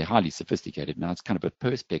out. They're highly sophisticated now. It's kind of a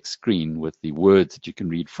perspex screen with the words that you can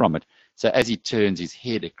read from it. So as he turns his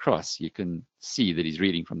head across, you can see that he's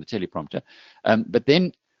reading from the teleprompter. But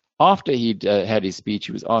then, after he'd had his speech,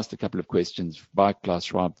 he was asked a couple of questions by Klaus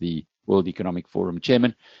Schwab, the World Economic Forum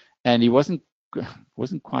chairman, and he wasn't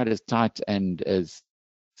quite as tight and as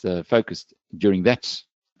focused during that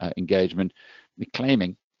engagement,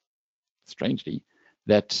 claiming, strangely,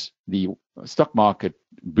 that the stock market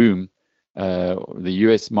boom, the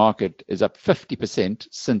US market is up 50%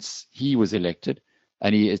 since he was elected,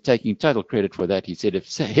 and he is taking total credit for that. He said if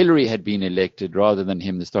Hillary had been elected rather than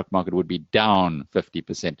him, the stock market would be down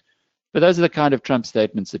 50%. But those are the kind of Trump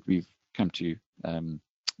statements that we've come to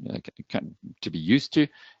to be used to,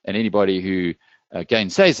 and anybody who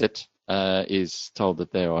gainsays it is told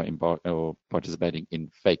that they are or participating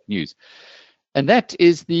in fake news. And that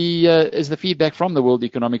is the feedback from the World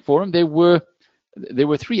Economic Forum. There were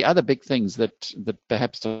three other big things that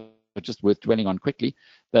perhaps are just worth dwelling on quickly.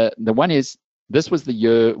 The one is, this was the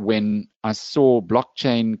year when I saw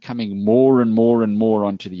blockchain coming more and more and more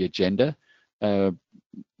onto the agenda.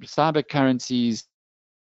 Cyber currencies,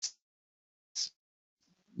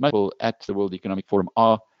 most people at the World Economic Forum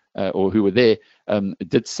are, or who were there,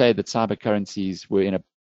 did say that cyber currencies were in a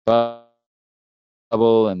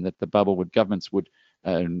bubble, and that the bubble governments would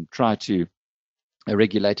try to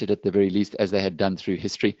regulate it at the very least, as they had done through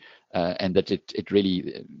history, and that it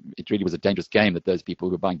really was a dangerous game that those people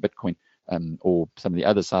who were buying Bitcoin or some of the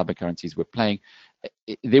other cyber currencies were playing.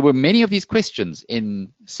 There were many of these questions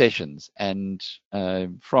in sessions, and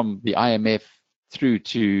from the IMF through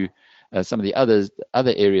to some of the other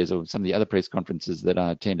areas, or some of the other press conferences that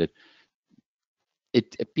I attended,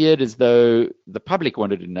 it appeared as though the public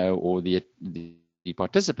wanted to know, or the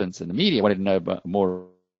participants and the media wanted to know more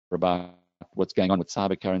about what's going on with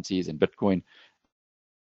cyber currencies and Bitcoin.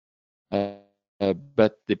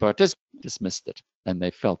 But the participants dismissed it, and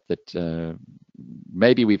they felt that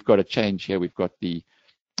maybe we've got a change here. We've got the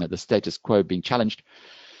status quo being challenged.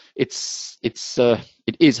 It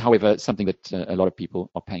is, however, something that a lot of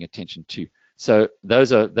people are paying attention to. So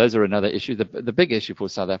those are another issue. The big issue for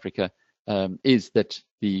South Africa is that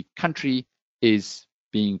the country is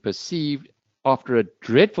being perceived, after a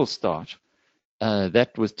dreadful start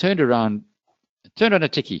that was turned on a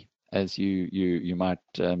ticky, as you might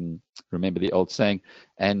remember the old saying,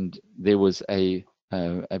 and there was a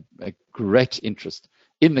great interest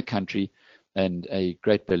in the country and a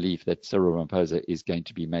great belief that Cyril Ramaphosa is going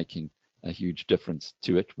to be making a huge difference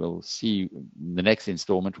to it. We'll see. The next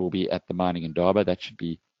installment will be at the mining in Durban. That should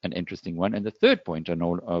be an interesting one. And the third point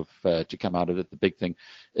to come out of it, the big thing,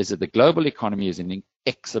 is that the global economy is in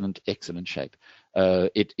excellent shape.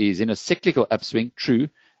 It is in a cyclical upswing, true,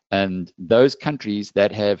 and those countries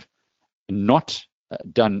that have not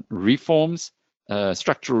done reforms,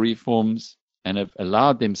 structural reforms, and have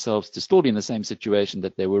allowed themselves to still be in the same situation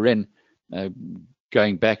that they were in,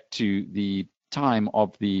 going back to the time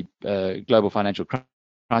of the global financial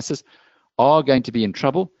crisis, are going to be in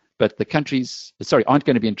trouble. But the countries, aren't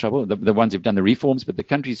going to be in trouble, the ones who've done the reforms, but the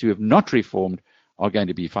countries who have not reformed are going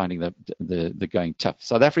to be finding the going tough.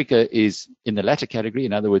 South Africa is in the latter category.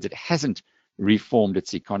 In other words, it hasn't reformed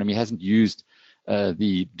its economy, hasn't used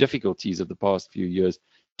the difficulties of the past few years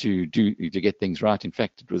to get things right. In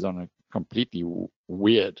fact, it was on a completely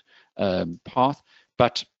weird path,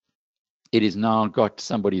 but it has now got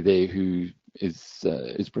somebody there who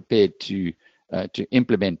is prepared to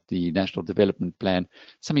implement the National Development Plan.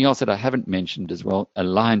 Something else that I haven't mentioned as well,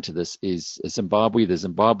 aligned to this, is Zimbabwe. The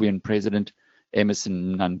Zimbabwean president,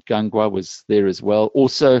 Emerson Mnangagwa, was there as well.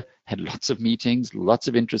 Also had lots of meetings, lots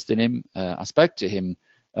of interest in him. I spoke to him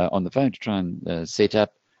on the phone to try and set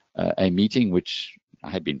up a meeting, which I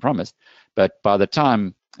had been promised. But by the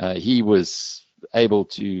time he was able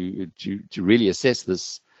to really assess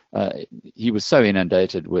this, he was so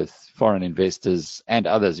inundated with foreign investors and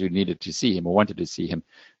others who needed to see him or wanted to see him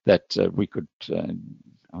that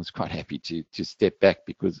I was quite happy to step back,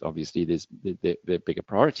 because obviously there are bigger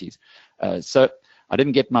priorities. So I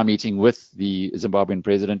didn't get my meeting with the Zimbabwean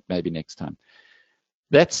president. Maybe next time.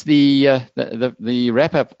 That's the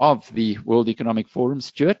wrap up of the World Economic Forum.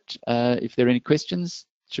 Stuart, if there are any questions,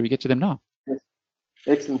 should we get to them now? Yes.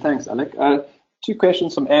 Excellent, thanks, Alec. Two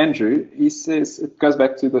questions from Andrew. He says, it goes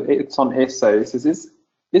back to it's on SA. He says,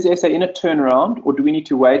 is SA in a turnaround, or do we need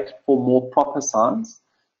to wait for more proper signs?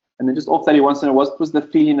 And then just off that, he wants to know, what was the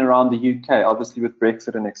feeling around the UK, obviously with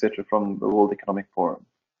Brexit and etc., from the World Economic Forum?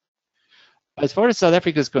 As far as South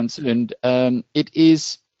Africa is concerned, it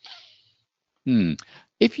is,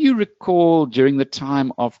 if you recall, during the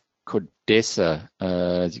time of CODESA,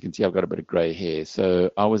 as you can see, I've got a bit of grey hair, so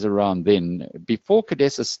I was around then. Before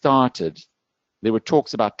CODESA started, there were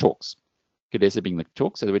talks about talks. CODESA being the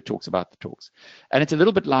talks, so there were talks about the talks. And it's a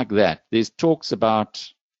little bit like that. There's talks about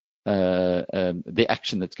the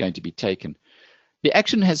action that's going to be taken. The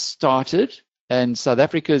action has started, and South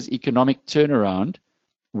Africa's economic turnaround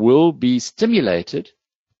will be stimulated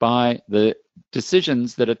by the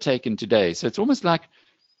decisions that are taken today. So it's almost like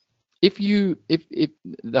if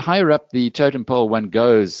the higher up the totem pole one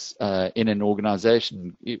goes in an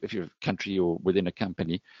organization, if you're a country or within a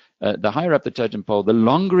company, the higher up the totem pole, the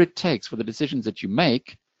longer it takes for the decisions that you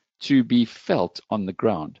make to be felt on the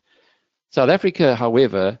ground. South Africa,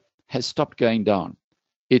 however, has stopped going down.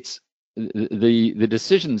 It's the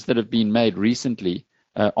decisions that have been made recently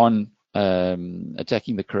on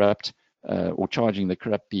attacking the corrupt or charging the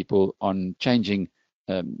corrupt people, on changing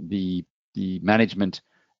the management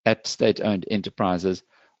at state-owned enterprises,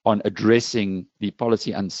 on addressing the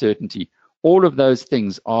policy uncertainty. All of those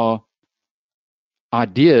things are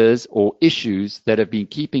ideas or issues that have been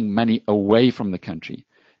keeping money away from the country.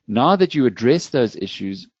 Now that you address those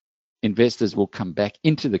issues, investors will come back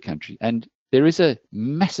into the country. And there is a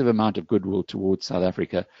massive amount of goodwill towards South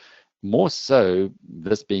Africa, more so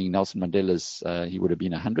this being Nelson Mandela's, he would have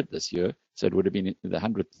been 100 this year, so it would have been the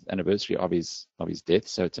 100th anniversary of his death.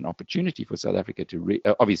 So it's an opportunity for South Africa to,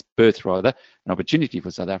 of his birth rather, an opportunity for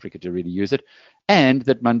South Africa to really use it. And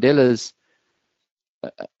that Mandela's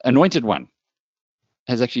anointed one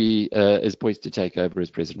has actually is poised to take over as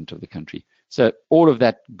president of the country. So all of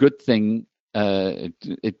that good thing,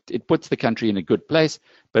 it puts the country in a good place,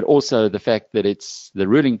 but also the fact that it's the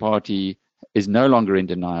ruling party is no longer in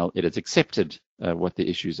denial. It has accepted what the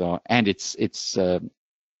issues are, and it's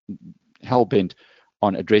hell-bent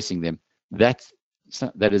on addressing them. That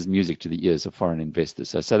is music to the ears of foreign investors.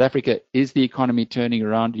 So South Africa, is the economy turning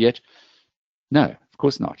around yet? No, of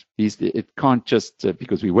course not. It can't just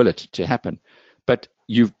because we will it to happen. But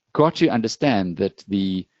you've got to understand that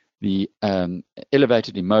the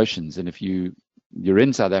elevated emotions, and if you're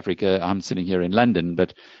in South Africa, I'm sitting here in London,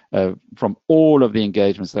 but from all of the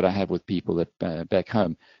engagements that I have with people that back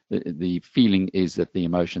home, the feeling is that the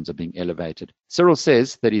emotions are being elevated. Cyril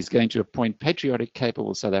says that he's going to appoint patriotic,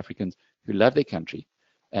 capable South Africans who love their country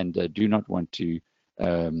and do not want to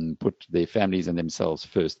put their families and themselves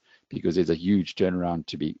first, because there's a huge turnaround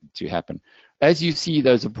to happen. As you see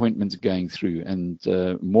those appointments going through, and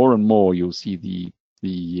more you'll see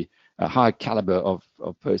the high caliber of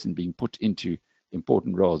person being put into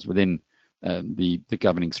important roles within the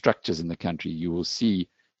governing structures in the country, you will see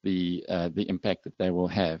the impact that they will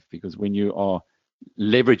have. Because when you are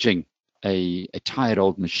leveraging a tired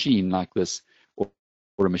old machine like this,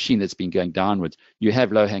 or a machine that's been going downwards, you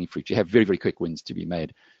have low-hanging fruit. You have very, very quick wins to be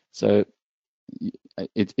made. So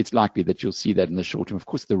it's likely that you'll see that in the short term. Of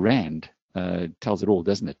course, the Rand tells it all,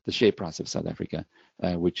 doesn't it? The share price of South Africa,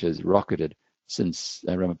 which has rocketed since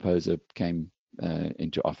Ramaphosa came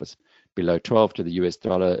into office. Below 12 to the US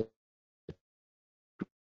dollar, it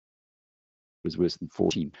was worse than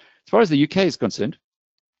 14. As far as the UK is concerned,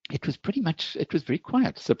 it was very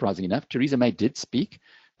quiet, surprisingly enough. Theresa May did speak.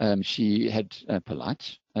 She had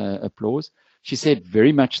polite applause. She said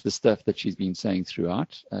very much the stuff that she's been saying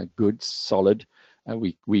throughout, good, solid.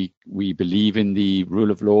 We believe in the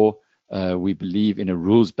rule of law. We believe in a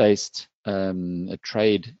rules-based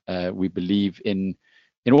trade. We believe in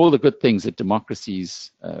all the good things that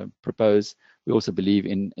democracies propose. We also believe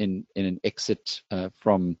in an exit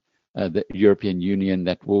from the European Union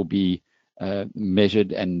that will be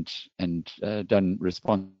measured and done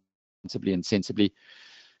responsibly and sensibly.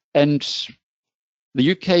 And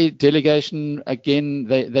the UK delegation, again,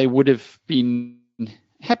 they would have been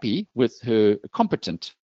happy with her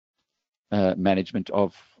competent management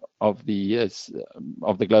of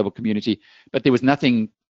the global community, but there was nothing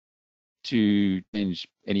to change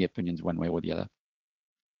any opinions one way or the other.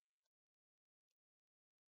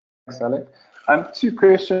 Thanks, Alec. Two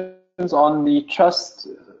questions on the trust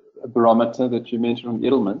barometer that you mentioned from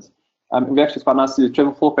Edelman's. We actually, it's quite nice to see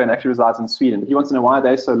Trevor Forpan actually resides in Sweden, but he wants to know why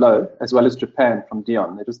they're so low, as well as Japan from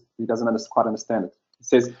Dion. He doesn't quite understand it. He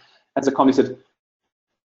says, as a comment, he said,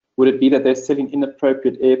 would it be that they're selling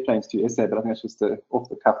inappropriate airplanes to SA? But I think that's just an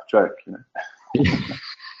off-the-cuff joke, you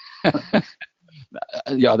know.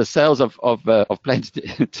 Yeah, the sales of planes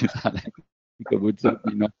to South Africa would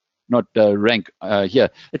certainly not rank here.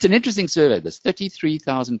 It's an interesting survey. There's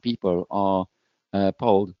 33,000 people are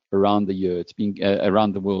polled around the year. It's been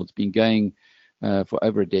around the world. It's been going for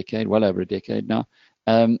over a decade, well over a decade now.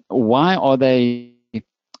 Why are they?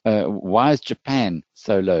 Why is Japan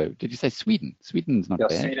so low? Did you say Sweden? Sweden's not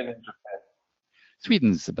bad. Sweden and Japan.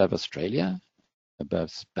 Sweden's above Australia,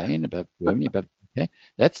 above Spain, above Germany, above UK.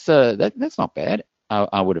 That's not bad.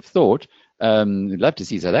 I would have thought. We'd love to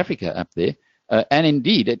see South Africa up there. And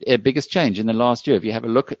indeed, a biggest change in the last year. If you have a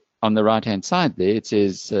look on the right-hand side there, it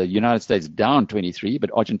says United States down 23,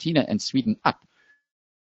 but Argentina and Sweden up.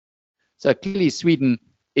 So clearly, Sweden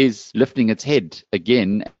is lifting its head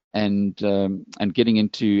again and getting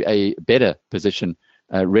into a better position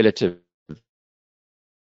relative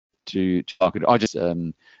to market.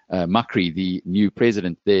 Macri, the new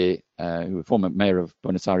president there, who a former mayor of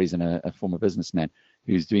Buenos Aires and a former businessman,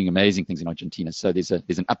 who's doing amazing things in Argentina. So there's an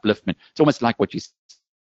upliftment. It's almost like what you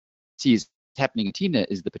see is happening in China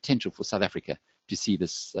is the potential for South Africa to see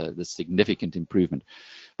this significant improvement.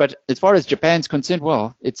 But as far as Japan's concerned,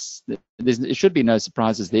 well, there should be no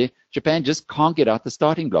surprises there. Japan just can't get out the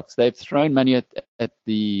starting blocks. They've thrown money at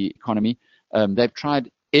the economy. They've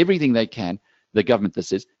tried everything they can, the government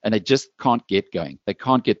this is, and they just can't get going. They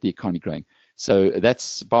can't get the economy growing. So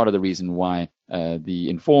that's part of the reason why the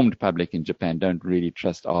informed public in Japan don't really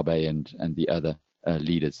trust Abe and the other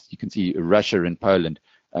leaders. You can see Russia and Poland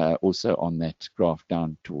also on that graph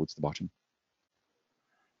down towards the bottom.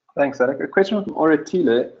 Thanks, Alec. A question from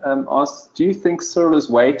Oretile asks, do you think Cyril is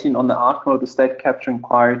waiting on the outcome of the state capture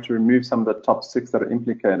inquiry to remove some of the top 6 that are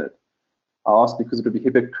implicated? I ask because it would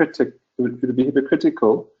be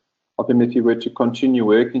hypocritical of him if he were to continue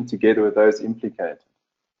working together with those implicated.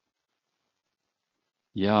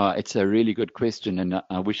 Yeah, it's a really good question, and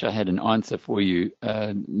I wish I had an answer for you.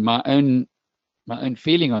 My own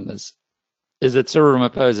feeling on this is that Cyril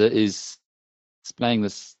Ramaphosa is playing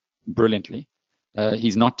this brilliantly.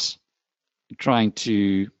 He's not trying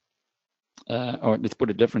to, or let's put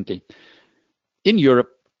it differently. In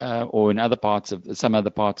Europe or in some other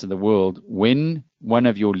parts of the world, when one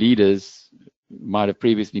of your leaders might have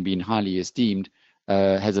previously been highly esteemed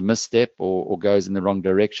has a misstep or goes in the wrong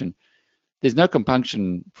direction, there's no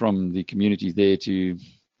compunction from the communities there to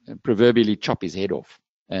proverbially chop his head off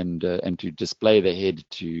and to display the head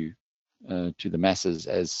to the masses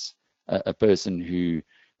as a person who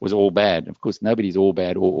was all bad. Of course, nobody's all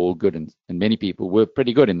bad or all good, and many people were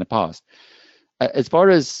pretty good in the past. As far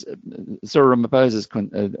as Cyril Ramaphosa's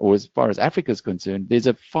or as far as Africa is concerned, there's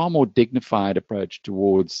a far more dignified approach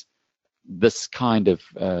towards this kind of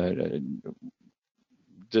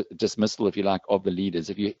dismissal, if you like, of the leaders.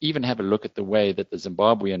 If you even have a look at the way that the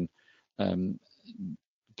Zimbabwean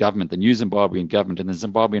government, the new Zimbabwean government, and the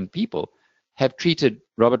Zimbabwean people have treated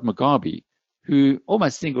Robert Mugabe, who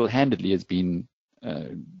almost single-handedly has been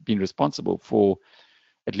responsible for,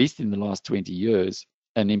 at least in the last 20 years,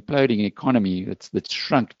 an imploding economy that's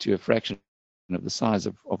shrunk to a fraction of the size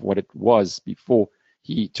of what it was before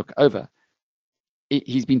he took over.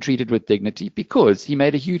 He's been treated with dignity because he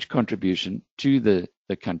made a huge contribution to the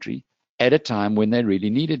country at a time when they really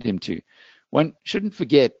needed him to. One shouldn't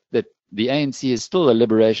forget that the ANC is still a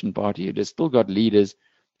liberation party. It has still got leaders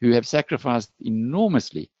who have sacrificed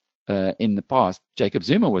enormously in the past. Jacob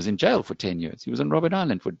Zuma was in jail for 10 years. He was on Robben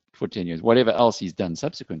Island for 10 years, whatever else he's done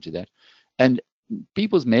subsequent to that. And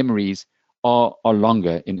people's memories are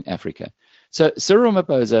longer in Africa. So Cyril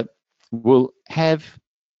Ramaphosa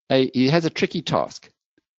he has a tricky task.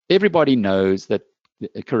 Everybody knows that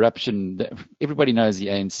corruption, everybody knows the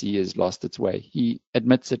ANC has lost its way. He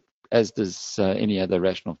admits it, as does any other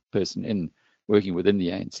rational person working within the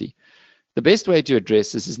ANC. The best way to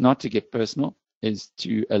address this is not to get personal, is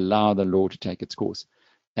to allow the law to take its course.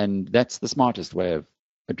 And that's the smartest way of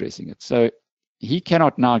addressing it. So he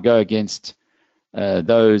cannot now go against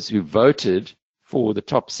those who voted for the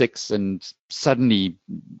top 6 and suddenly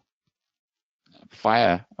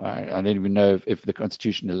fire, I don't even know if the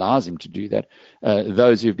Constitution allows him to do that,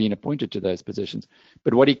 those who've been appointed to those positions.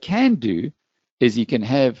 But what he can do is he can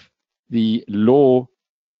have the law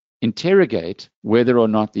interrogate whether or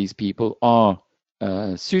not these people are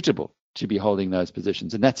suitable to be holding those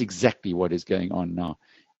positions. And that's exactly what is going on now.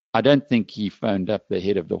 I don't think he phoned up the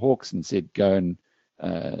head of the Hawks and said, go and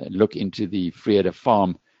look into the Vrede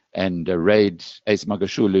farm and raid Ace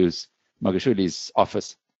Magashuli's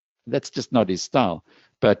office. That's just not his style.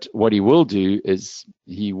 But what he will do is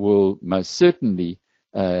he will most certainly,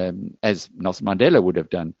 as Nelson Mandela would have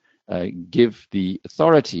done, give the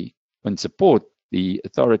authority and support the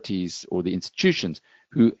authorities or the institutions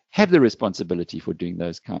who have the responsibility for doing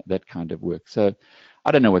that kind of work. So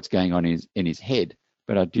I don't know what's going on in his head,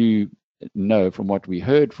 but I do know from what we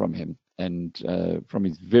heard from him and from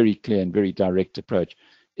his very clear and very direct approach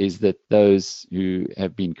is that those who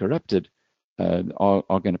have been corrupted are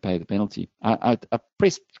going to pay the penalty. I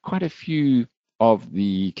pressed quite a few of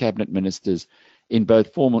the cabinet ministers in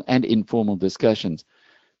both formal and informal discussions.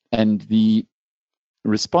 And the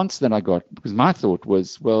response that I got, because my thought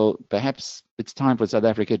was, well, perhaps it's time for South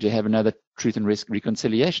Africa to have another Truth and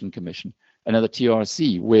Reconciliation Commission, another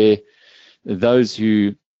TRC, where those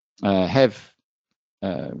who have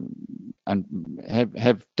done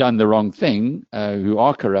the wrong thing, who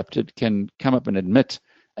are corrupted, can come up and admit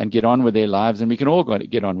and get on with their lives, and we can all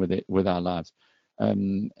get on with our lives.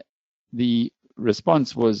 The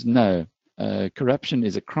response was no. Corruption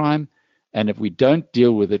is a crime, and if we don't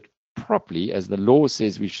deal with it properly, as the law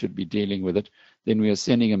says we should be dealing with it, then we are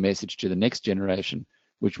sending a message to the next generation,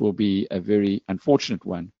 which will be a very unfortunate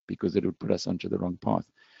one because it would put us onto the wrong path.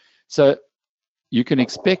 So you can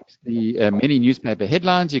expect the many newspaper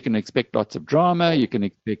headlines, you can expect lots of drama, you can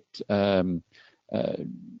expect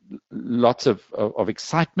lots of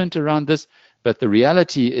excitement around this, but the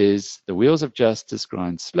reality is the wheels of justice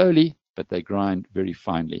grind slowly, but they grind very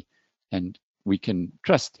finely. And we can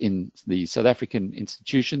trust in the South African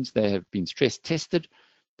institutions. They have been stress tested,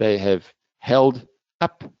 they have held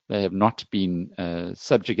up, they have not been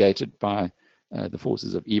subjugated by the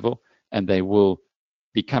forces of evil, and they will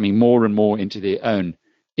be coming more and more into their own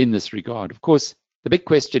in this regard. Of course, the big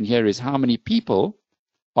question here is how many people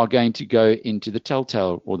are going to go into the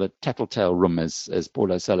telltale or the tattletale room, as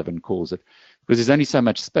Paul O'Sullivan calls it, because there's only so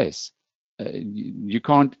much space. You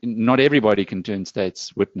can't, not everybody can turn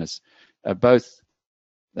state's witness. Both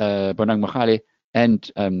Bonang Mogale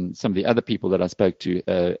and some of the other people that I spoke to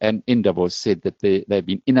and in Davos said that they've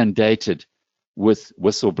been inundated with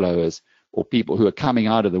whistleblowers or people who are coming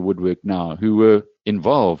out of the woodwork now who were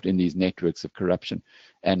involved in these networks of corruption.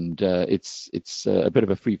 And it's a bit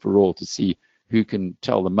of a free-for-all to see who can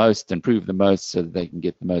tell the most and prove the most so that they can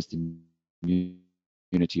get the most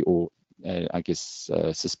immunity or, I guess,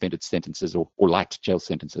 suspended sentences or light jail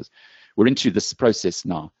sentences. We're into this process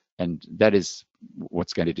now, and that is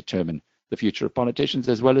what's going to determine the future of politicians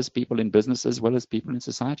as well as people in business, as well as people in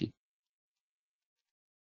society.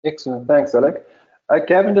 Excellent. Thanks, Alec.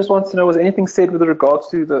 Gavin just wants to know, was anything said with regards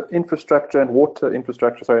to the infrastructure and water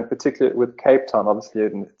infrastructure, sorry, in particular with Cape Town, obviously,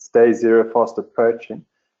 and it's day zero fast approaching.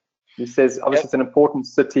 He says, obviously, it's an important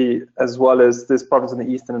city as well as this province in the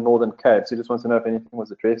Eastern and Northern Cape. So he just wants to know if anything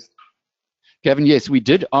was addressed. Gavin, yes, we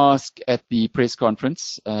did ask at the press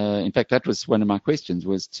conference. In fact, that was one of my questions,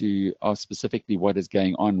 was to ask specifically what is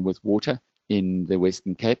going on with water in the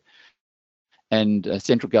Western Cape. And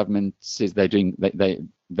central government says they're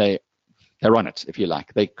on it, if you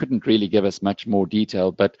like. They couldn't really give us much more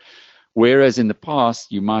detail, but whereas in the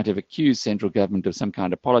past you might have accused central government of some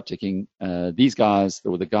kind of politicking, these guys,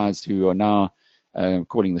 or the guys who are now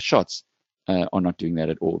calling the shots, are not doing that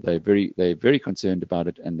at all. They're very concerned about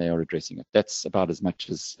it, and they are addressing it. That's about as much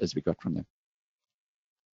as we got from them.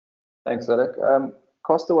 Thanks, Alec.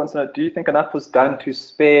 Costa wants to know, do you think enough was done to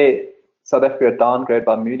spare South Africa a downgrade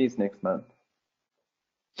by Moody's next month?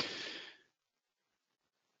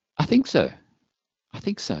 I think so.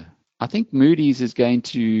 I think Moody's is going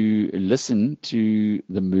to listen to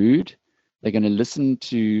the mood. They're going to listen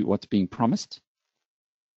to what's being promised,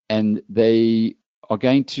 and they are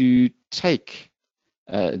going to take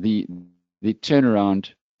the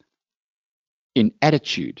turnaround in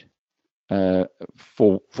attitude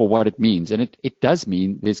for what it means, and it does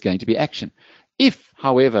mean there's going to be action. If,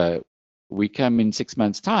 however, we come in 6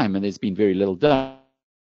 months' time and there's been very little done,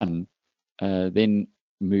 then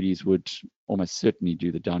Moody's would almost certainly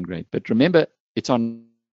do the downgrade. But remember, it's on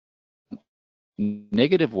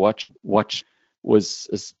negative watch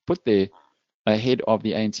was put there ahead of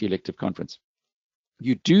the ANC elective conference.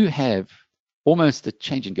 You do have almost a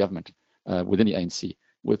change in government within the ANC,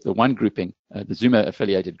 with the one grouping, the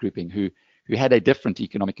Zuma-affiliated grouping, who had a different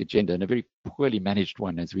economic agenda, and a very poorly managed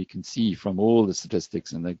one, as we can see from all the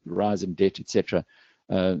statistics and the rise in debt, etc.,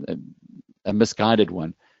 a misguided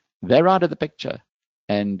one. They're out of the picture.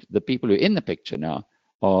 And the people who are in the picture now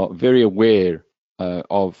are very aware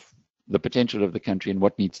of the potential of the country and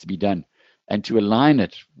what needs to be done, and to align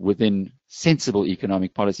it within sensible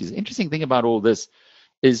economic policies. The interesting thing about all this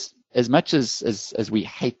is, as much as we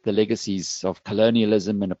hate the legacies of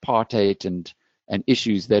colonialism and apartheid and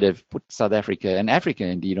issues that have put South Africa and Africa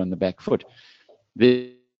indeed on the back foot, there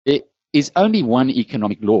is only one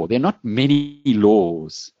economic law. There are not many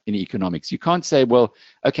laws in economics. You can't say, well,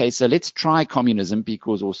 okay, so let's try communism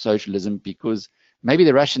or socialism because maybe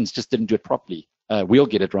the Russians just didn't do it properly. We'll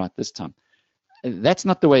get it right this time. That's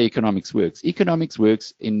not the way economics works. Economics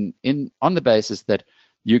works on the basis that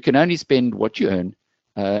you can only spend what you earn,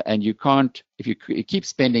 and you can't, if you keep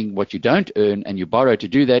spending what you don't earn and you borrow to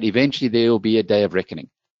do that, eventually there will be a day of reckoning.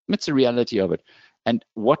 That's the reality of it. And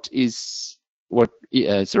what Cyril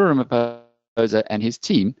Ramaphosa and his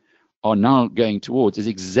team are now going towards is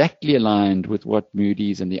exactly aligned with what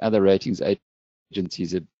Moody's and the other ratings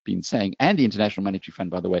agencies have been saying, and the International Monetary Fund,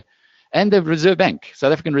 by the way, and the Reserve Bank,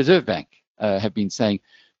 South African Reserve Bank, have been saying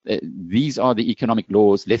these are the economic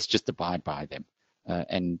laws, let's just abide by them.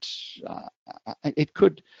 It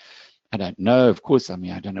could, I don't know, of course, I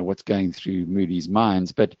mean, I don't know what's going through Moody's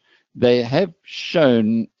minds, but they have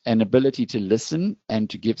shown an ability to listen and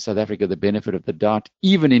to give South Africa the benefit of the doubt,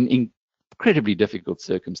 even in incredibly difficult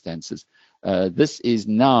circumstances. This is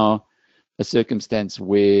now a circumstance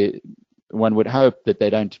where one would hope that they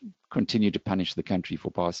don't continue to punish the country for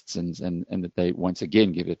past sins, and that they once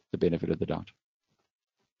again give it the benefit of the doubt.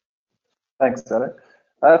 Thanks, Alec.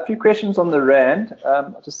 A few questions on the rand.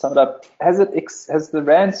 I'll just sum it up. Has the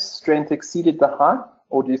rand's strength exceeded the high,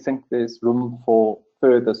 or do you think there's room for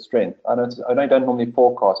further strength? I know you don't normally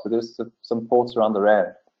forecast, but there's some thoughts around the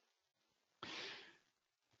rand.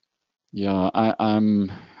 Yeah,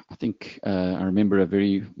 I think I remember a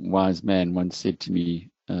very wise man once said to me,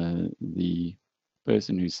 the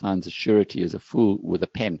person who signs a surety is a fool with a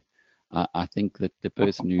pen. I think that the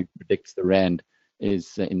person who predicts the rand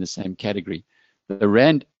is in the same category. The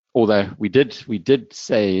rand, although we did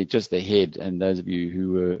say just ahead, and those of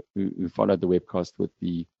you who followed the webcast with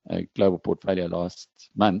the global portfolio last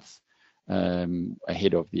month,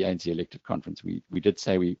 ahead of the ANC elective conference, we did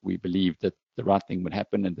say we believed that the right thing would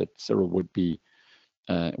happen and that Cyril would be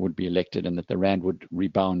elected and that the rand would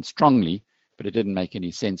rebound strongly. But it didn't make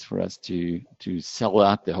any sense for us to sell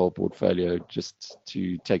out the whole portfolio just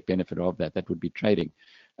to take benefit of that. That would be trading.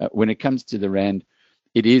 When it comes to the rand,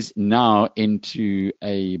 it is now into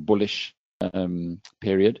a bullish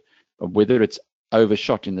period. Whether it's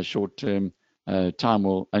overshot in the short term, time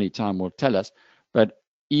will tell us. But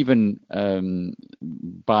even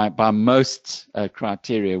by most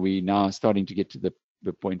criteria, we're now starting to get to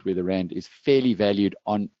the point where the rand is fairly valued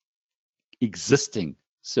on existing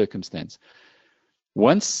circumstance.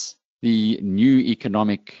 Once the new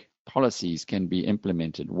economic policies can be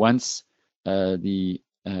implemented, once the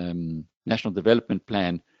National Development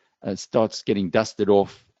Plan starts getting dusted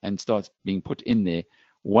off and starts being put in there,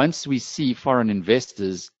 once we see foreign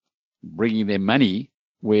investors bringing their money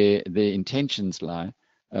where their intentions lie,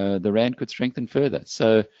 the rand could strengthen further.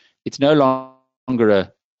 So it's no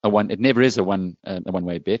longer a one. It never is a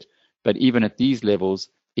one-way bet. But even at these levels,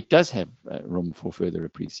 it does have room for further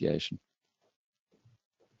appreciation.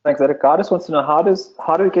 Thanks, Alec. I just want to know how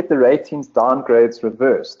do we get the ratings downgrades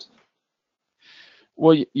reversed?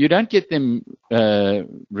 Well, you don't get them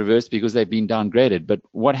reversed because they've been downgraded. But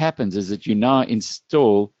what happens is that you now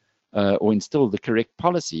install the correct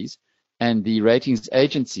policies, and the ratings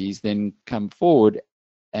agencies then come forward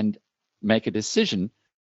and make a decision.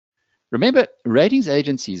 Remember, ratings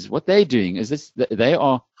agencies, what they're doing is this: they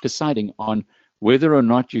are deciding on whether or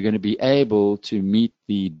not you're going to be able to meet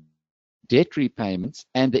the debt repayments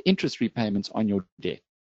and the interest repayments on your debt.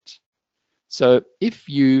 So if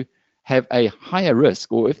you have a higher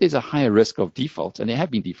risk, or if there's a higher risk of default, and there have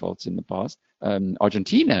been defaults in the past,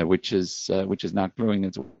 Argentina, which is now clawing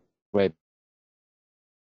its way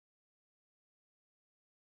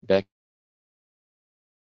back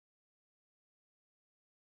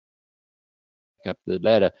up the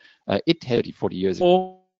ladder, it had 40 years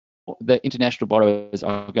ago. The international borrowers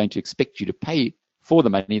are going to expect you to pay for the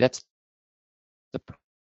money. That's the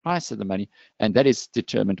price of the money, and that is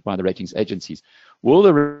determined by the ratings agencies. Will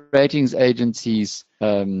the ratings agencies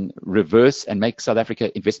reverse and make South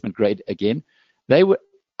Africa investment grade again? They would.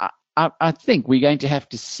 I think we're going to have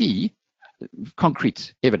to see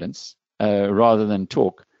concrete evidence rather than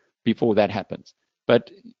talk before that happens.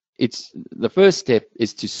 But the first step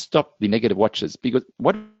is to stop the negative watches, because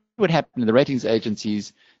what would happen in the ratings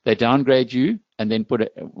agencies, they downgrade you and then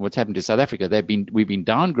what's happened to South Africa, we've been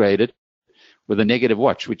downgraded with a negative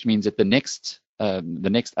watch, which means that the next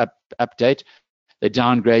update, they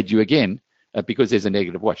downgrade you again because there's a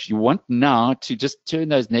negative watch. You want now to just turn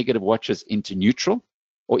those negative watches into neutral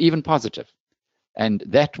or even positive. And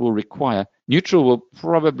that will require, neutral will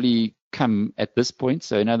probably come at this point.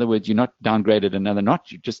 So in other words, you're not downgraded another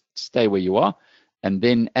notch, you just stay where you are. And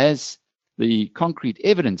then as the concrete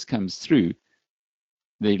evidence comes through,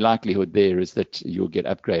 the likelihood there is that you'll get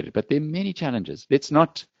upgraded. But there are many challenges. Let's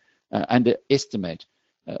not underestimate.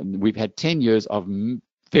 We've had 10 years of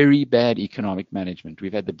very bad economic management.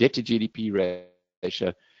 We've had the debt to GDP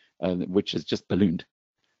ratio, which has just ballooned.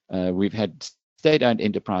 We've had state-owned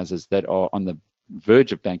enterprises that are on the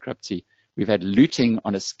verge of bankruptcy. We've had looting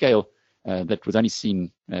on a scale that was only seen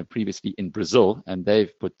previously in Brazil, and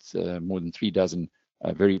they've put more than 3 dozen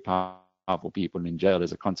very powerful people in jail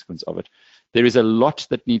as a consequence of it. There is a lot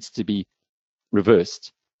that needs to be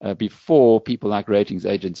reversed before people like ratings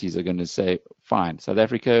agencies are going to say, fine, South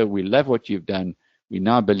Africa, we love what you've done. We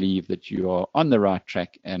now believe that you are on the right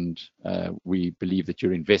track, and we believe that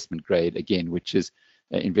you're investment grade again, which is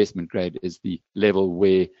investment grade is the level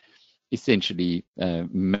where essentially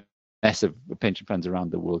massive pension funds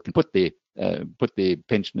around the world can put their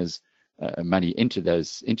pensioners' money into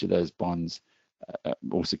those bonds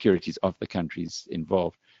or securities of the countries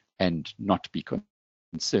involved, and not be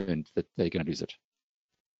concerned that they're going to lose it.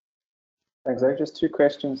 Thanks, Eric. Just 2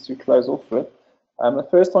 questions to close off with. The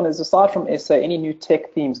first one is, aside from SA, any new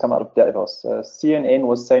tech themes come out of Davos? CNN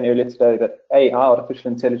was saying earlier today that AI,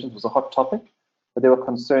 artificial intelligence, was a hot topic. but there were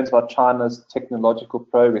concerns about China's technological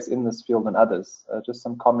progress in this field and others. Just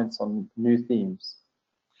some comments on new themes.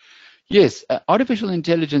 Yes, artificial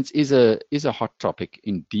intelligence is a hot topic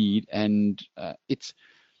indeed, and it's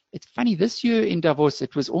funny. This year in Davos,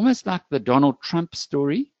 it was almost like the Donald Trump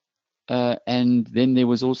story, and then there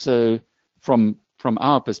was also from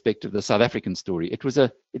our perspective the South African story. It was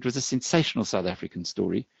a sensational South African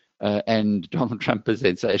story, and Donald Trump is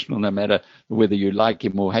sensational no matter whether you like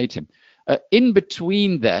him or hate him. In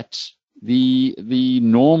between that, the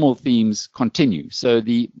normal themes continue. So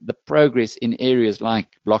the progress in areas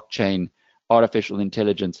like blockchain, artificial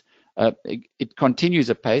intelligence, it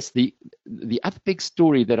continues apace. The other big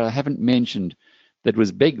story that I haven't mentioned that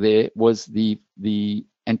was big there was the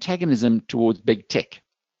antagonism towards big tech.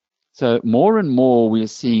 So more and more we are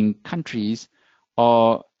seeing countries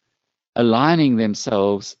are aligning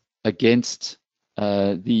themselves against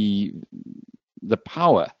the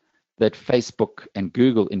power that Facebook and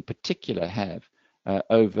Google in particular have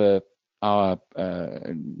over our,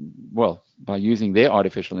 by using their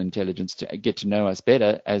artificial intelligence to get to know us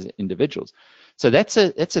better as individuals. So that's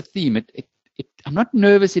a theme. I'm not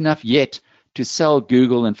nervous enough yet to sell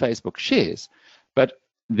Google and Facebook shares, but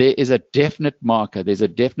there is a definite marker, there's a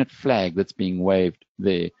definite flag that's being waved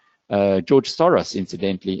there. George Soros,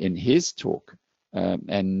 incidentally, in his talk,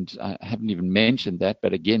 and I haven't even mentioned that,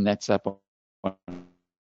 but again, that's up on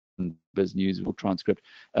Biznews or transcript.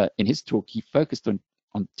 In his talk, he focused on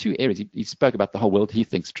two areas. He spoke about the whole world. He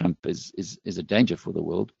thinks Trump is a danger for the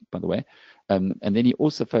world, by the way. And then he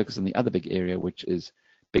also focused on the other big area, which is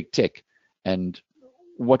big tech. And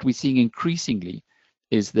what we're seeing increasingly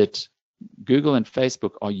is that Google and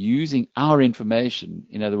Facebook are using our information,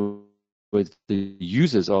 in other words, the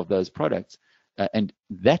users of those products, and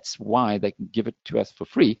that's why they can give it to us for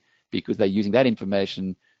free, because they're using that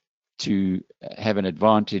information to have an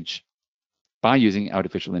advantage by using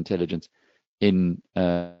artificial intelligence in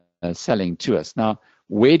selling to us. Now,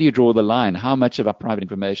 where do you draw the line? How much of our private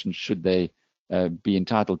information should they be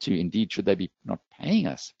entitled to? Indeed, should they be not paying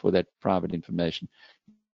us for that private information?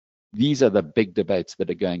 These are the big debates that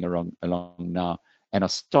are going along now and are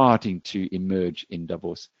starting to emerge in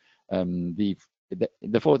Davos. The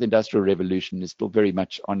fourth industrial revolution is still very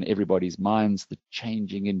much on everybody's minds, the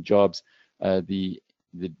changing in jobs, the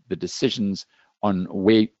decisions on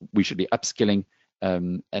where we should be upskilling,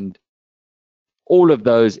 and all of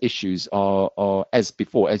those issues are as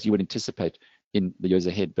before, as you would anticipate in the years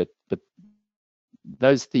ahead. But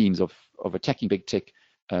those themes of attacking big tech,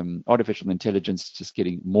 artificial intelligence just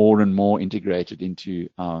getting more and more integrated into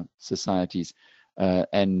our societies,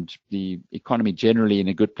 and the economy generally in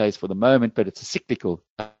a good place for the moment, but it's a cyclical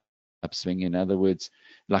upswing. In other words,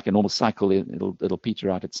 like a normal cycle, it'll peter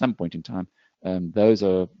out at some point in time. Those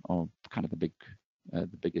are kind of the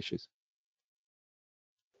big issues.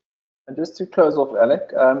 And just to close off,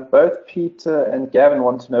 Alec, both Peter and Gavin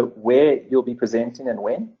want to know where you'll be presenting and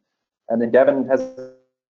when. And then Gavin has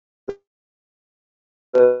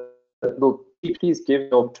please give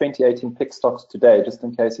your 2018 pick stocks today, just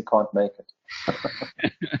in case you can't make it.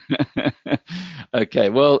 Okay,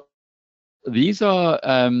 well, these are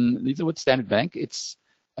with Standard Bank. It's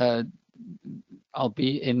I'll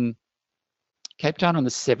be in Cape Town on the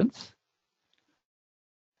 7th,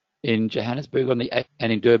 in Johannesburg on the 8th,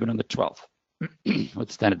 and in Durban on the 12th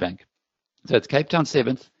with Standard Bank. So it's Cape Town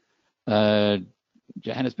 7th,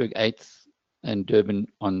 Johannesburg 8th, and Durban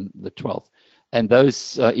on the 12th. And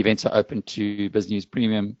those events are open to Biznews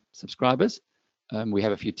Premium subscribers. We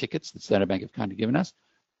have a few tickets that Standard Bank have kindly given us,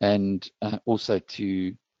 and also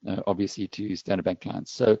to obviously to Standard Bank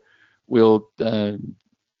clients. So we'll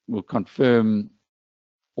confirm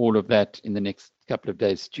all of that in the next couple of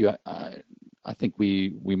days. Stu, I think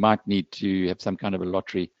we might need to have some kind of a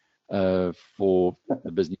lottery for the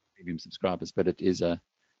Biznews Premium subscribers, but it is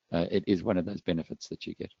one of those benefits that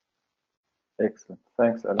you get. Excellent.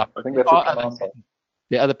 Thanks, Alec. I think that's it.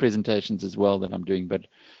 There are other presentations as well that I'm doing, but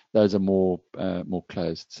those are more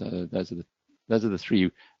closed. So those are the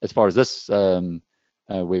three as far as this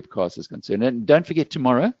webcast is concerned. And don't forget,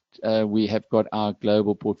 tomorrow we have got our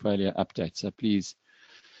global portfolio update. So please,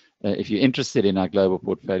 if you're interested in our global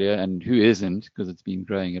portfolio, and who isn't, because it's been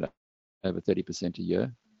growing at over 30% a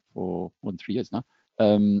year for more than 3 years now,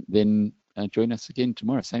 then join us again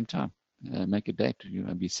tomorrow, same time. Make a date.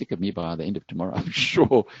 You'll be sick of me by the end of tomorrow, I'm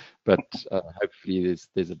sure. But hopefully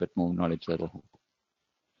there's a bit more knowledge that'll help.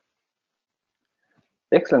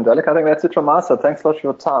 Excellent, Alec. I think that's it from us. So thanks a lot for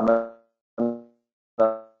your time.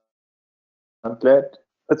 I'm glad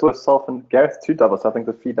it's yourself and Gareth to Davos. I think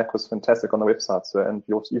the feedback was fantastic on the website. So, and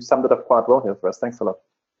you summed it up quite well here for us. Thanks a lot.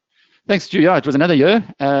 Thanks, Stu. Yeah, it was another year,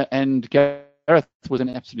 and Gareth, Gareth was an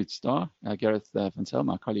absolute star. Gareth van Zyl,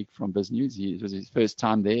 my colleague from Biznews, it was his first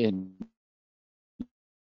time there, and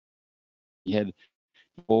he had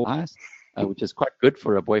 4 eyes, which is quite good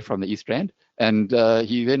for a boy from the East Rand. And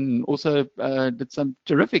he then also did some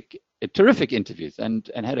terrific interviews and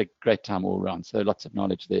had a great time all around. So lots of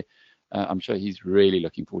knowledge there. I'm sure he's really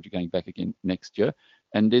looking forward to going back again next year.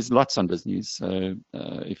 And there's lots on Biznews. So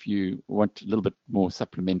if you want a little bit more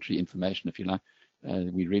supplementary information, if you like,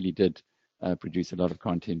 we really did produce a lot of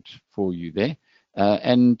content for you there.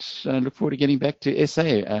 And look forward to getting back to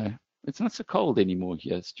SA. It's not so cold anymore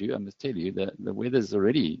here, Stu. I must tell you, the weather's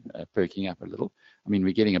already perking up a little. I mean,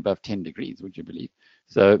 we're getting above 10 degrees, would you believe?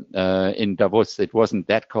 So in Davos, it wasn't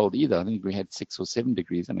that cold either. I think we had 6 or 7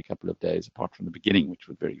 degrees in a couple of days, apart from the beginning, which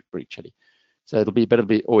was very, very chilly. So it'll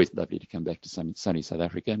be always lovely to come back to sunny South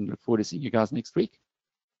Africa, and look forward to seeing you guys next week.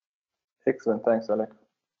 Excellent. Thanks, Alec.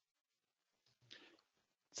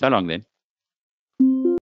 So long then.